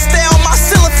a pastel on my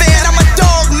cellophane. I'm a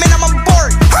dog, man, I'm a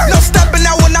bird. No stepping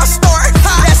out when I start.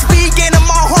 That speed gain in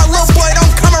my heart, little boy,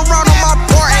 don't come around on my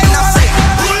part. And I say,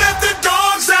 who let the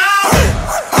dogs out?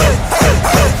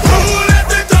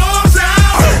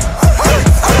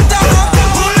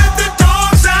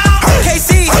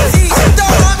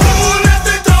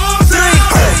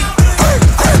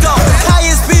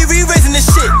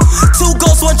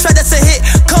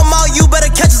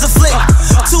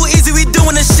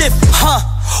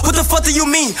 What the fuck do you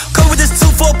mean? Come with this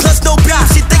 2-4 plus no beef.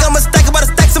 She think I'm a stack about the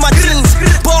stacks in my jeans.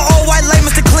 Ball all white like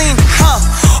Mr. Clean.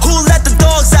 Who let the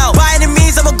dogs out? By any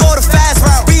means, I'ma go the fast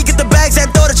route. Speed, get the bags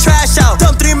and throw the trash out.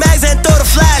 Dump 3 mags and throw the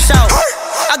flash out.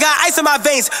 I got ice in my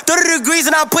veins, 30 degrees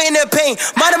and I'm putting their pain.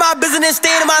 Minding my business,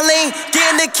 staying in my lane.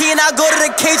 Getting the key and I go to the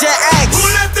cage and ask, who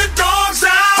let the dogs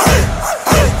out?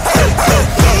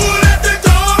 Who let the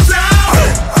dogs out?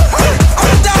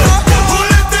 Who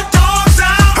let the dogs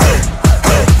out?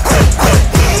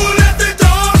 Who let the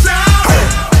dogs out?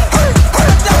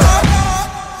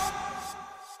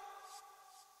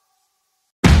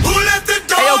 Who let the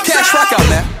dogs out? Hey, yo, Cash, rock out,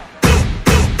 man.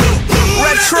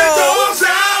 Retro.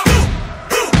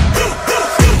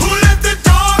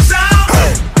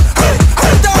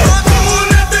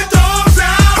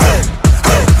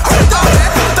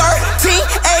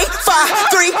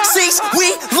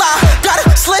 We lie, gotta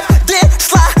slip, then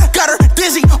slide, got her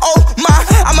dizzy, oh my.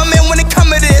 I'm a man when it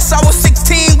come to this. I was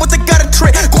 16 with the gutter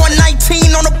trick, going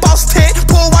 19 on a boss tent.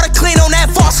 Pour water clean on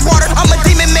that false water. I'm a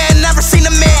demon man, never seen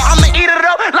a man. I'ma eat it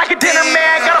up like a dinner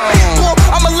man. Got a big bull,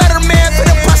 I'm a letter man. Put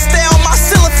a pastel on my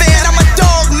cellophane. I'm a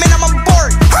dog, man, I'm a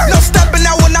bird. No stepping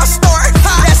out when I start.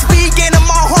 That speed gain in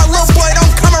my heart, little boy,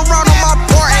 don't come around on my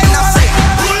part. And I say,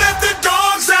 who let the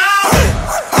dogs out?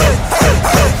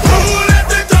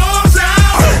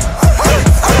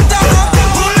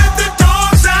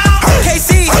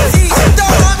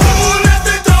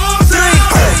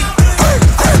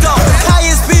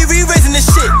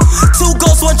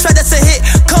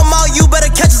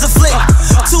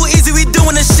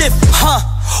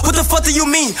 What the fuck do you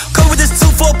mean? Come with this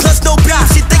 2-4 plus no beef.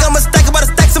 She think I'm a stack about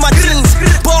the stacks in my jeans.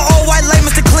 Ball all white like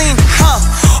Mr. Clean.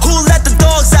 Who let the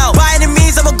dogs out? By any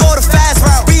means, I'ma go the fast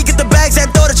route. Speed, get the bags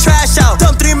and throw the trash out.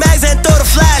 Dump 3 mags and throw the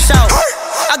flash out.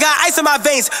 I got ice in my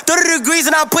veins, 30 degrees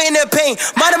and I'm putting their pain.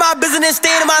 Minding my business,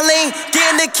 staying in my lane.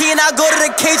 Getting the key and I go to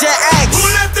the cage and ask, who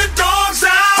let the dogs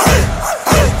out?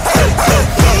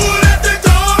 Who let the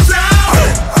dogs out?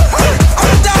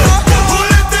 Who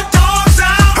let the dogs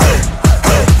out?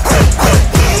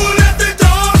 Who let the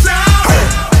dogs out?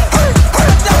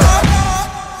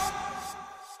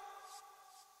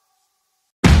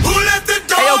 Who let the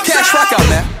dogs out? Hey, yo, Cash, rock out,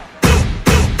 man.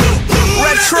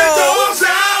 Retro.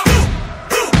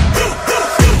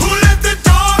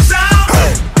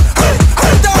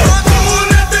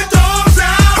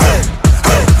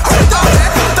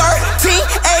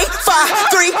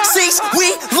 We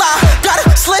lie,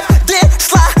 gotta slip, then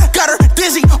slide, got her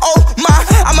dizzy, oh my.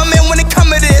 I'm a man when it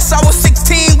come to this. I was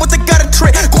 16 with the gutter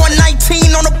trick, going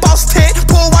 19 on a boss tent.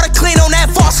 Pour water clean on that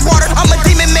false water. I'm a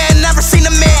demon man, never seen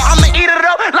a man. I'ma eat it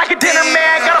up like a dinner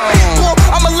man. Got a big bull,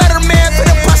 I'm a letter man. Put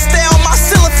a pastel on my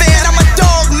cellophane. I'm a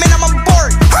dog, man, I'm a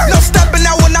bird. No stepping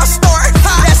out when I start.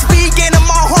 That speed gain in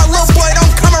my heart, little boy,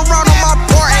 don't come around on my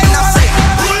part. And I say,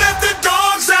 who let the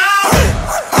dogs out?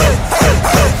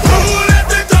 Who let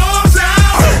the dogs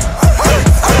out?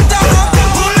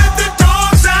 Who let the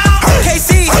dogs out?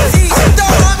 KC, who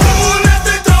let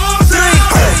the dogs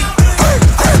out?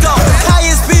 Let's go.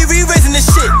 IShowSpeed, we raising this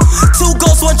shit. 2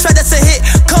 ghosts, 1 track, that's a hit.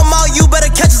 Come out, you better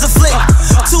catch us a flick.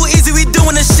 Too easy, we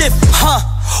doing this shit.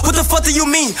 What the fuck do you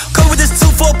mean? Come with this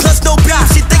 2-4 plus no beef.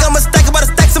 She think I'm a stack about the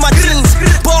stacks in my jeans.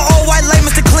 Ball all white like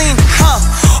Mr. Clean.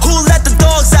 Who let the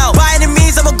dogs out? By any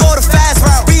means, I'ma go the fast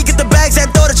route. Speed, get the bags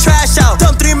and throw the trash out.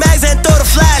 Dump 3 mags and throw the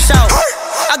flash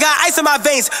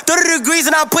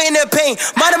I'm putting their pain.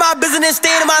 Minding my business,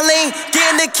 staying in my lane.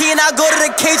 Getting the key and I go to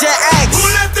the cage and ask, who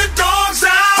let the dogs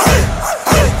out?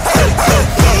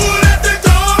 Who let the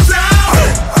dogs out?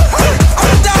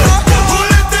 Who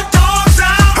let the dogs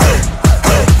out?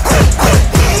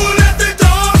 Who let the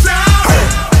dogs out?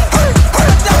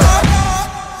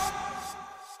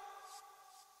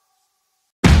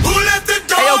 Who let the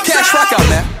dogs out? Hey, yo, Cash, rock out,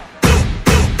 man.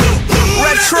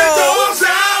 Retro.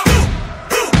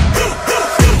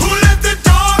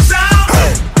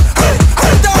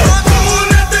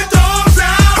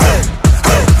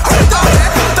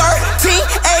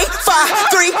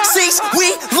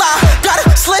 We lie, gotta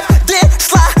slip, then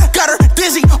slide, got her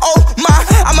dizzy, oh my.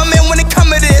 I'm a man when it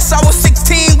come to this. I was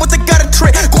 16 with the gutter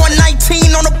trick, going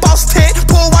 19 on the boss tent.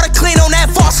 Pour water clean on that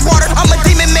false water. I'm a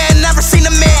demon man, never seen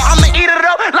a man. I'ma eat it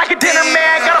up like a dinner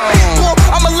man. Got a big bull,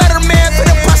 I'm a letter man. Put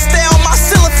a pastel on my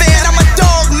cellophane. I'm a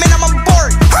dog, man, I'm a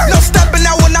bird. No stepping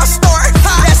out when I start.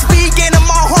 That speed gain in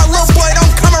my heart, little boy,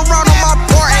 don't come around on my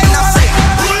part. And I say,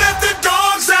 who let the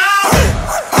dogs out?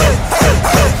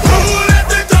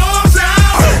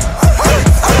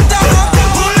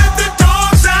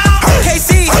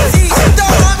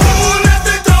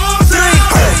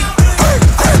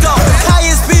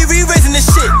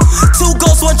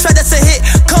 That's a hit.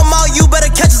 Come out, you better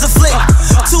catch us a flick.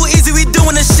 Too easy, we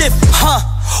doing this shit. Huh?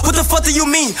 What the fuck do you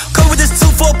mean? Come with this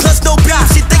 2-4 plus no beef.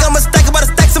 She think I'm a stack about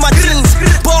the stacks in my jeans.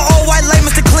 Ball all white like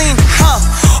Mr. Clean. Huh?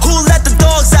 Who let the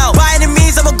dogs out? By any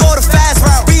means, I'ma go the fast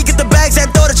route. We get the bags and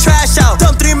throw the trash out.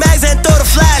 Dump 3 mags and throw the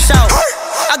flash out.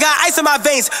 I got ice in my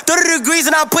veins, 30 degrees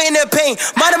and I'm putting their pain.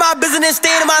 Minding my business,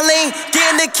 staying in my lane.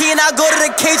 Getting the key and I go to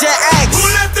the cage and ask, who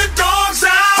let the dogs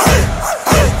out?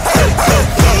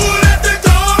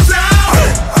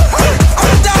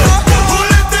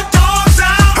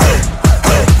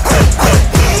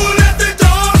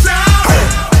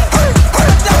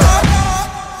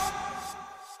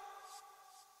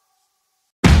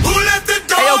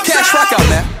 Cash, rock out,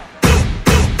 man.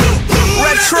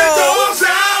 Retro.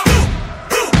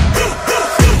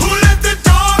 Who let the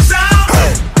dogs out? Who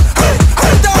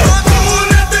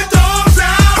let the dogs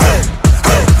out?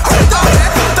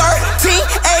 13,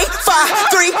 8, 5,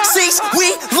 3, 6,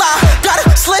 we lie. Gotta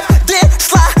slip, then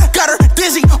slide, got her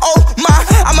dizzy, oh my.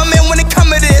 I'm a man when it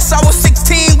come to this. I was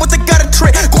 16 with the gutter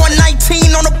trick, going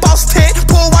 19 on the boss tent.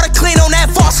 Pour water clean on that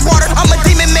false water. I'm a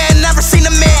demon man, never seen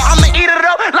a man. I'ma eat it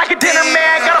up like a dinner man.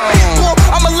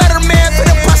 I'm a letter man, put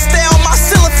a pastel on my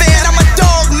cellophane. I'm a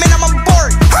dog, man, I'm a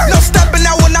bird. No stepping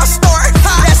out when I start.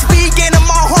 That speed gain in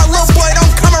my heart, little boy,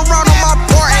 don't come around on my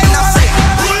part. And I say,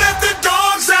 who let the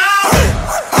dogs out?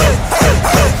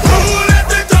 Who let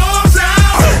the dogs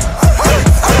out?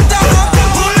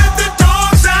 Who let the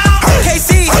dogs out?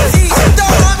 KC, who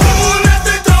let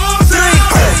the dogs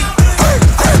out?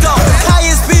 Let's go.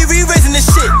 IShowSpeed, we raising this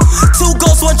shit. 2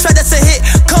 ghosts, 1 track, that's a hit.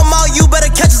 Come out, you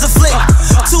better catch us a flick.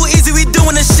 Too easy, we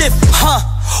doing this shit. Huh?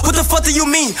 What the fuck do you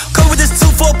mean? Come with this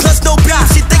 2-4 plus no beef.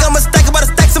 She think I'm a stack about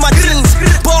the stacks in my jeans.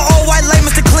 Ball all white like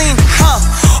Mr. Clean. Huh?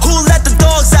 Who let the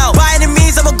dogs out? By any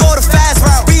means, I'ma go the fast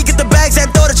route. We get the bags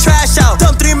and throw the trash out.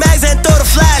 Dump 3 mags and throw the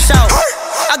flash out.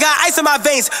 I got ice in my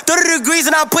veins, 30 degrees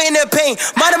and I'm putting their pain.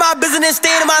 Minding my business,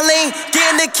 staying in my lane.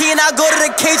 Getting the key and I go to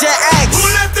the cage and ask, who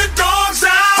let the dogs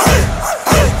out?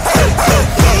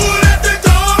 Who let the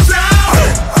dogs out?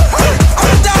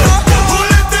 Who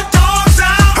let the dogs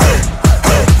out?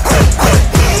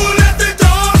 Who let the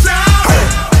dogs out?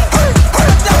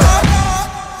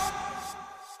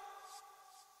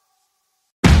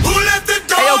 Who let the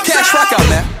dogs out? Hey, yo, Cash, rock out,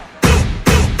 man.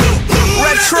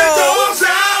 Retro.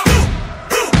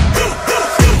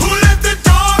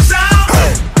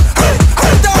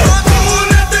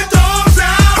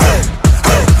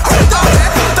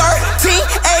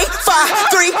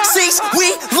 We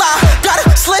lie, gotta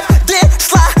slip, then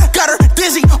slide, got her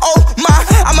dizzy, oh my.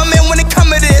 I'm a man when it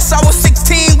come to this. I was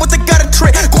 16 with the gutter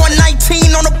trick, going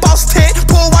 19 on the boss tent.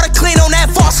 Pour water clean on that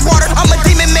false water. I'm a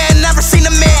demon man, never seen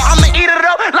a man. I'ma eat it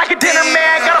up like a dinner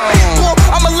man. Got a big bull,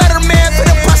 I'm a letter man. Put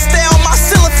a pastel on my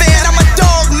cellophane. I'm a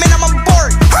dog, man, I'm a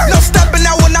bird. No stepping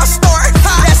out when I start.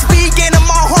 That speed gain in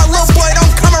my heart, little boy,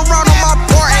 don't come around on my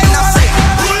part. And I say,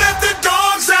 who let the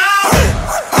dogs out?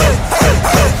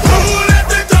 Who let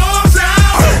the dogs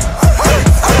out?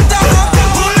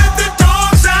 Who let the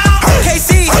dogs out?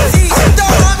 KC, who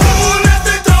let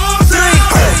the dogs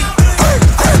out?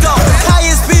 Let's go.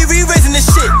 IShowSpeed, we raising this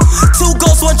shit. 2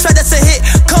 ghosts, 1 track, that's a hit.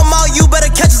 Come out, you better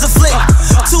catch us a flick.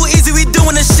 Too easy, we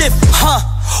doing this shit. Huh?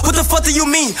 What the fuck do you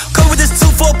mean? Come with this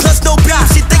 2-4 plus no beef.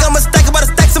 She think I'm a stack about the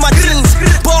stacks in my jeans.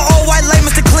 Ball all white like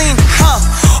Mr. Clean. Huh?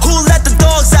 Who let the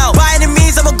dogs out? By any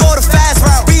means, I'ma go the fast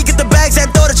route. We get the bags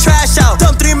and throw the trash out.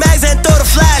 Dump 3 mags and throw the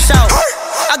flash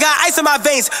in my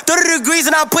veins, 30 degrees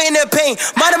and I'm putting their pain.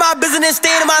 Minding my business,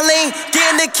 staying in my lane.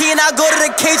 Getting the key and I go to the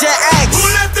cage and ask, who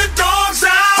let the dogs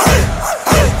out?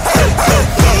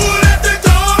 Who let the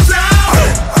dogs out?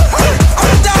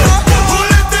 Who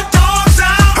let the dogs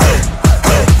out?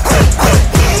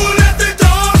 Who let the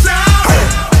dogs out?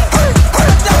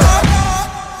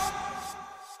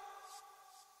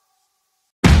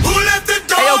 Who let the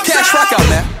dogs out? Hey, yo, Cash, rock out,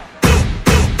 man.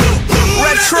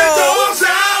 Retro.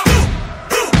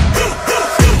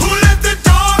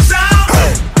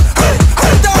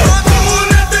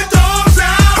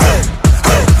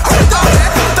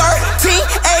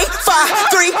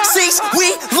 We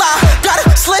lie, gotta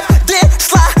slip, then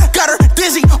slide, got her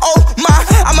dizzy, oh my.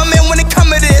 I'm a man when it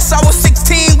come to this. I was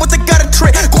 16 with the gutter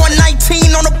trick, going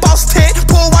 19 on the boss tent.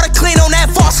 Pour water clean on that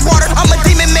false water. I'm a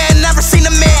demon man, never seen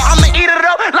a man. I'ma eat it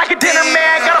up like a dinner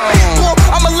man. Got a big bull,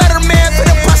 I'm a letter man. Put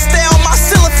a pastel on my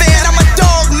cellophane. I'm a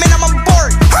dog, man, I'm a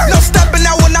bird. No stepping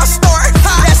out when I start.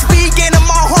 That speed gain in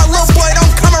my heart, little boy,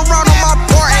 don't come around on my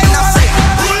part. And I say,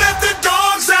 who let the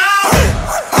dogs out?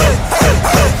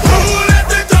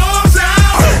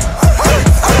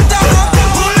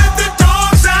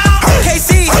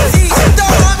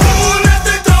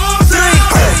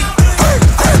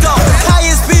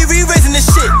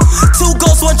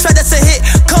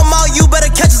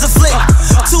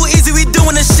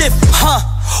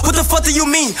 What the fuck do you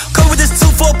mean? Come with this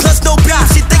 2-4 plus no beef.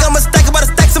 She think I'm a stack about the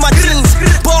stacks in my jeans.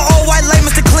 Ball all white like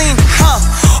Mr. Clean.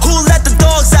 Who let the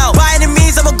dogs out? By any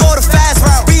means, I'ma go the fast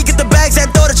route. We get the bags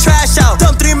and throw the trash out.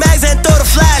 Dump 3 mags and throw the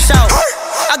flash out.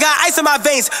 I got ice in my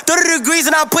veins, 30 degrees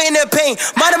and I'm putting their pain.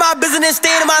 Minding my business,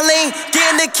 staying in my lane.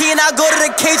 Getting the key and I go to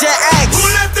the cage and ask, who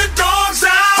let the dogs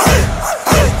out?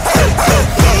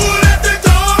 Who let the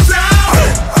dogs out?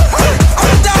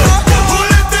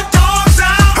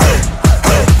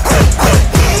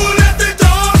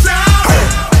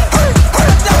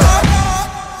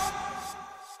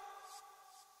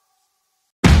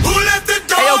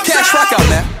 Cash, rock out,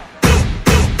 man.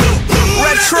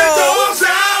 Retro.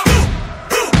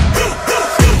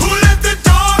 Who let the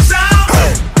dogs out? Who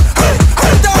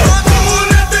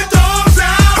let the dogs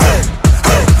out?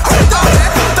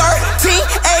 13,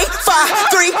 8, 5,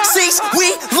 3, 6,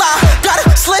 we lie. Gotta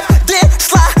slip, then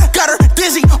slide, got her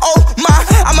dizzy, oh my.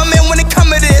 I'm a man when it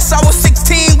come to this. I was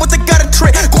 16 with the gutter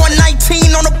trick, going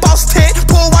 19 on the boss tent.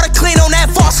 Pour water clean on that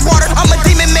false water. I'm a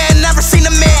demon man, never seen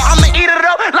a man. I'ma eat it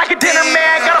up like a dinner man.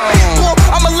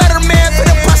 I'm a letter man, put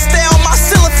a pastel on my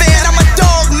cellophane. I'm a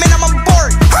dog, man, I'm a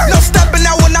bird. No stepping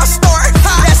out when I start.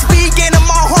 That speed gain in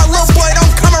my heart, little boy,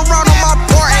 don't come around on my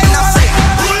part. And I say,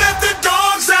 who let the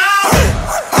dogs out?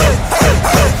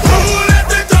 Who let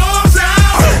the dogs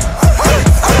out?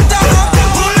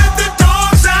 Who let the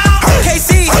dogs out?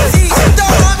 KC,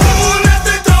 who let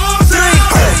the dogs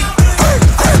out?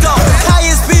 Let's go.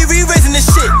 Highest speed, we raising this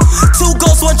shit. 2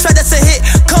 ghosts, 1 track, that's a hit.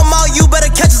 Come out, you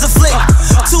better catch us a flick.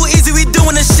 Too easy, we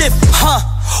doing this shit,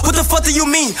 what the fuck do you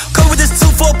mean? Come with this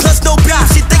 2-4 plus no beef.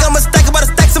 She think I'm a stack about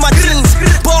the stacks in my jeans.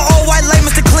 Ball all white like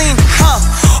Mr. Clean,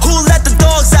 Who let the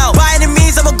dogs out? By any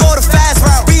means, I'ma go the fast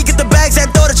route. We get the bags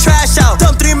and throw the trash out.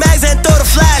 Dump 3 mags and throw the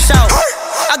flash out.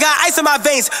 I got ice in my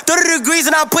veins, 30 degrees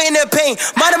and I'm putting their pain.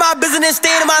 Minding my business,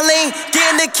 staying in my lane.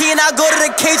 Getting the key and I go to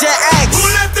the cage and ask, who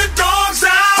let the dogs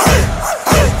out?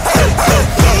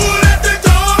 Who let the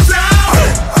dogs out?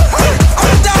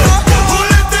 Who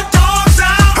let the dogs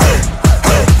out?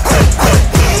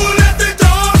 Who let the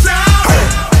dogs out?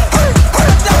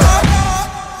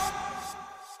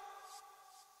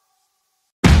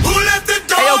 Who let the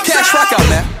dogs out? Hey, yo, Cash, rock out,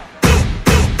 man.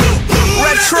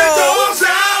 Retro.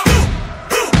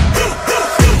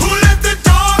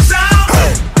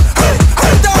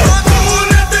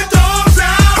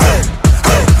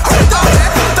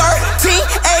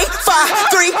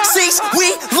 We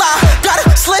lie,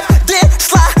 gotta slip, then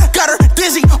slide, got her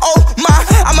dizzy, oh my.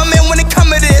 I'm a man when it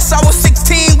come to this. I was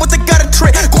 16 with the gutter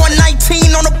trick, going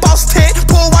 19 on the boss tent.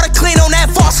 Pour water clean on that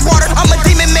false water. I'm a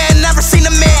demon man, never seen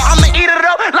a man. I'ma eat it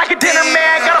up like a dinner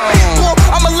man. Got a big bull,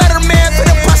 I'm a letter man. Put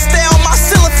a pastel on my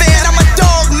cellophane. I'm a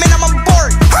dog, man, I'm a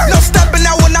bird. No stepping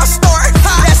out when I start.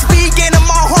 That speed gain in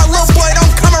my heart, little boy,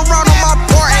 don't come around on my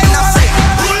part. And I say,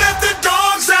 who let the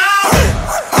dogs out?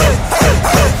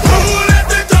 Who let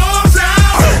the dogs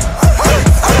out?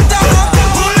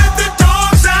 Who let the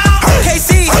dogs out?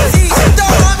 KC, who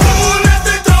let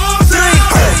the dogs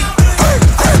out?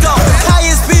 Let's go.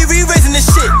 Highest speed, we raising this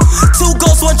shit. 2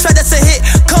 ghosts, 1 track, that's a hit.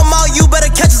 Come out, you better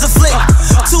catch us a flick.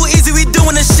 Too easy, we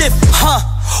doing this shit,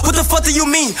 What the fuck do you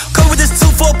mean? Come with this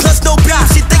 2-4 plus no beef.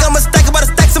 She think I'm a stack about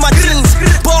the stacks in my jeans.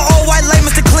 Ball all white like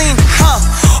Mr. Clean,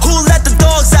 Who let the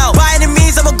dogs out? By any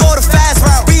means, I'ma go the fast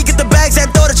route. We get the bags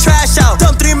and throw the trash out.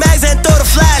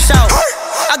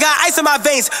 my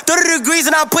veins, 30 degrees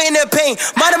and I'm putting their pain.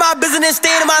 Minding my business,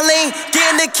 staying in my lane.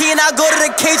 Getting the key and I go to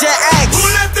the cage and ask, who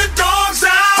let the dogs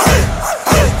out?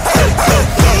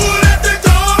 Who let the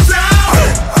dogs out?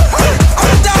 Who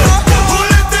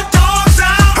let the dogs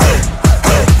out?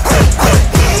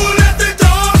 Who let the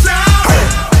dogs out?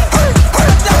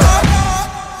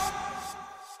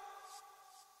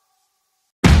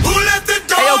 Who let the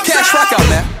dogs out? Hey, yo, Cash, rock out,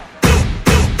 man.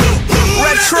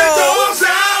 Retro.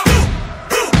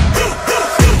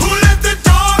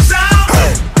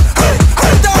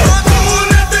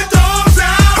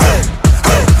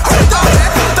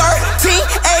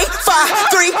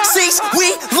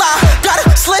 We lie, gotta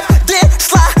slip, then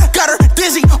slide, got her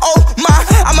dizzy, oh my.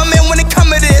 I'm a man when it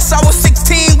come to this. I was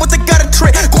 16 with the gutter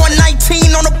trick, going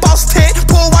 19 on a boss tent.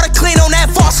 Pour water clean on that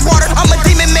false water. I'm a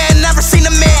demon man, never seen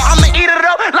a man. I'ma eat it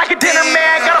up like a dinner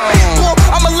man. Got a big bull,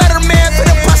 I'm a letter man. Put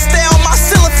a pastel on my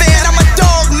cellophane. I'm a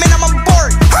dog, man, I'm a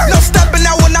bird. No stepping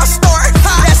out when I start.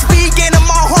 That speed gain in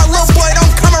my heart, little boy,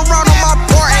 don't come around on my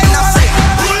part. And I say,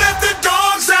 who let the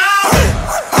dogs out?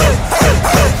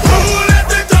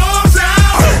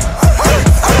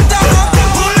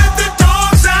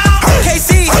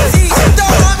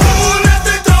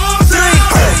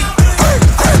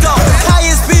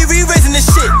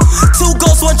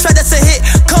 Track that's a hit,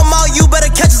 come out, you better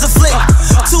catch us a flick.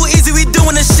 Too easy, we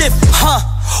doing this shit, huh?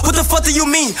 What the fuck do you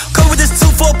mean? Come with this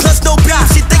 2-4 plus no beat.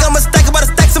 She think I'm a stack about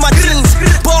the stacks in my jeans.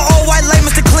 Ball all white like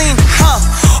Mr. Clean, huh?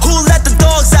 Who let the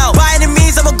dogs out? By any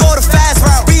means, I'ma go the fast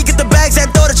route. We get the bags and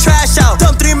throw the trash out.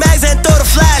 Dump 3 mags and throw the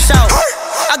flash out.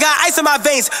 I got ice in my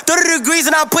veins, 30 degrees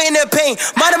and I'm putting their pain.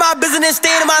 Minding my business,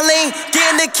 staying in my lane.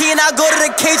 Getting the key and I go to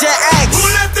the cage and ask, who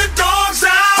let the dogs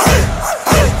out?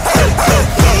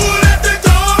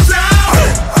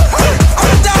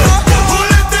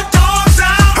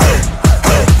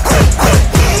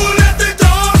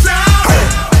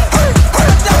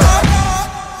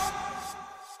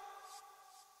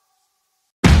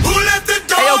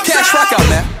 Cash, rock out,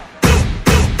 man.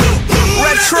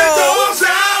 Retro.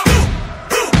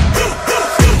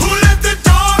 Who let the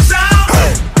dogs out? Who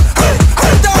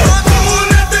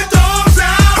let the dogs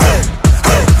out?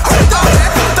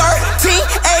 13,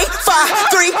 8, 5,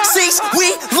 3, 6,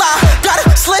 we lie. Gotta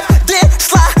slip, then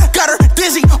slide, got her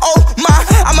dizzy, oh my.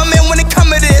 I'm a man when it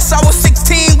come to this. I was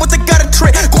 16 with the gutter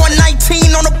trick, going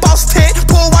 19 on a boss tent.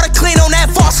 Pour water clean on that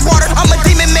false water. I'm a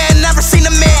demon man, never seen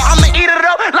a man. I'ma eat it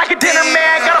up like a dinner man.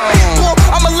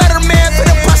 I'm a letter man, put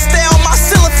a pastel on my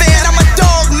cellophane. I'm a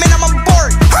dog, man, I'm a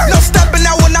bird. No stepping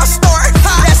out when I start.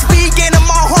 That speed gain in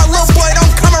my heart, little boy,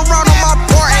 don't come around on my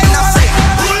part. And I say,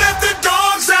 who let the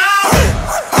dogs out?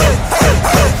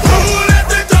 Who let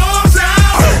the dogs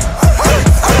out?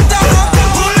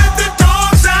 Who let the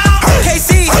dogs out?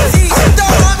 KC,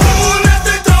 who let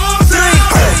the dogs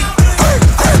out?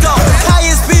 Let's go,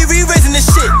 IShowSpeed, we raising this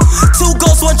shit. 2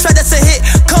 ghosts, 1 track, that's a hit.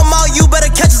 Come out, you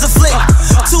better catch us a flick.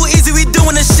 Too easy, we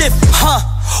doing this shit, huh?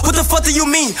 What the fuck do you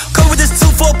mean? Come with this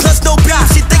 2-4 plus no beat.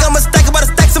 She think I'm a stack about the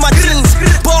stacks in my jeans.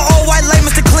 Ball all white like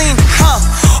Mr. Clean, huh?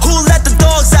 Who let the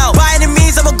dogs out? By any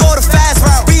means, I'ma go the fast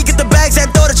route. We get the bags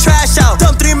and throw the trash out.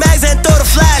 Dump 3 mags and throw the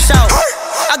flash out.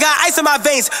 I got ice in my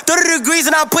veins, 30 degrees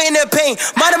and I'm putting their pain.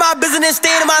 Minding my business,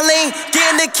 staying in my lane.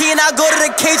 Getting the key and I go to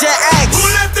the cage and ask, who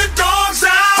let the dogs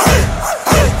out?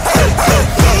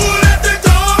 Who let the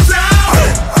dogs out?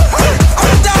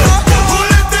 Who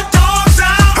let the dogs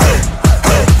out?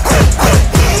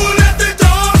 Who let the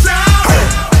dogs out?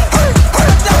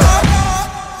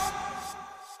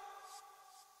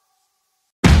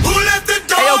 Who let the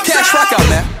dogs out? Hey, yo, Cash, rock out,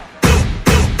 man.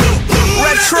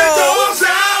 Retro.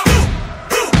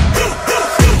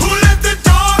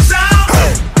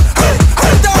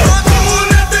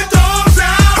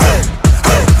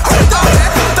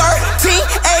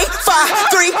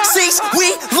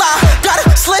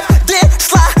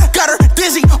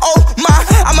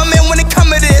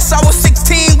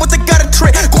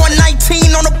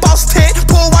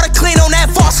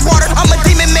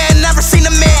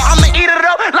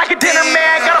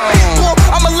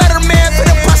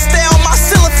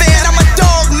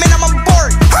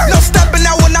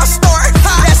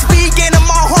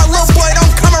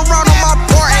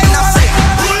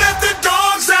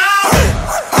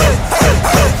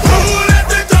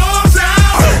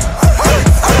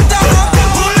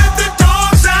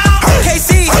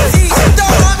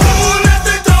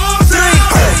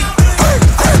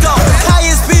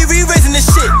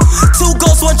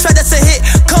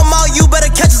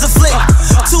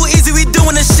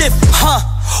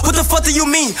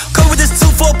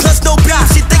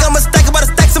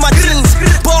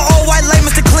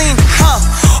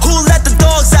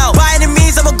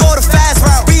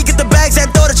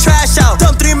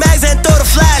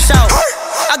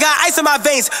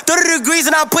 veins, 30 degrees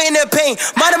and I'm putting their pain.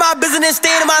 Minding my business,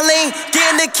 staying in my lane.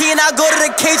 Getting the key and I go to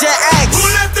the cage and ask, who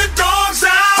let the dogs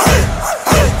out?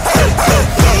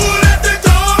 Who let the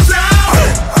dogs out?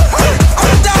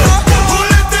 Who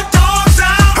let the dogs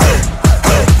out?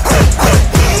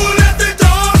 Who let the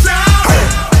dogs out?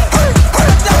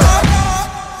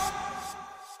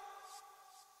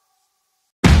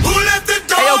 Who let the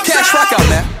dogs out? Hey, yo, Cash, rock out,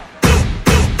 man.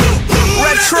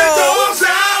 Retro.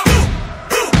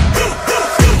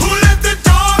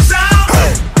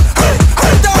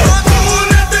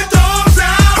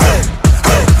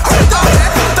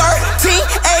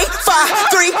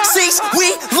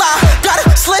 We lie, gotta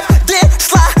slip, then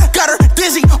slide, got her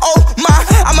dizzy, oh my.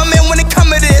 I'm a man when it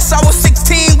come to this. I was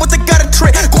 16 with the gutter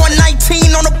trick, going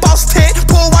 19 on a boss tent.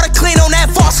 Pour water clean on that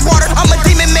false water. I'm a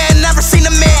demon man, never seen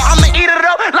a man. I'ma eat it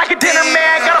up like a dinner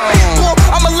man. Got a big bull,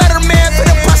 I'm a letter man. Put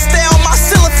a bust down my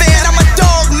cellophane. I'm a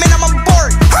dog, man, I'm a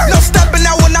bird. No stepping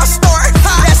out when I start.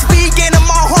 That speed gain in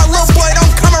my heart, little boy,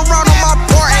 don't come around on my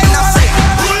part. And I say,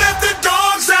 who let the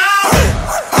dogs out?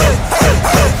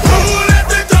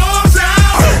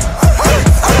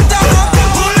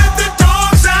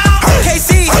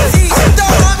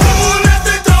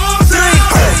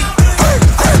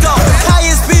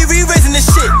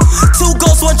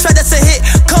 Try that's a hit.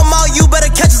 Come out, you better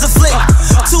catch us a flick.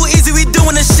 Too easy, we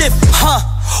doing this shit. Huh?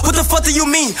 What the fuck do you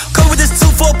mean? Come with this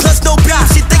 2-4 plus no beam.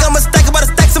 She think I'm a stack about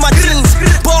the stacks in my jeans.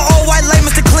 Ball all white like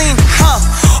Mr. Clean. Huh?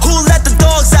 Who let the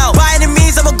dogs out? By any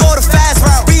means, I'ma go the fast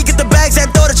route. Speed, get the bags and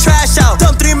throw the trash out.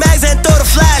 Dump 3 mags and throw the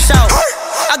flash out.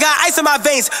 I got ice in my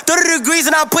veins, 30 degrees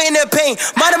and I'm putting their pain.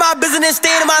 Minding my business,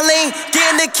 staying in my lane.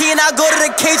 Getting the key and I go to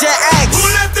the cage and ask, who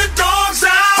let the dogs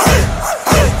out?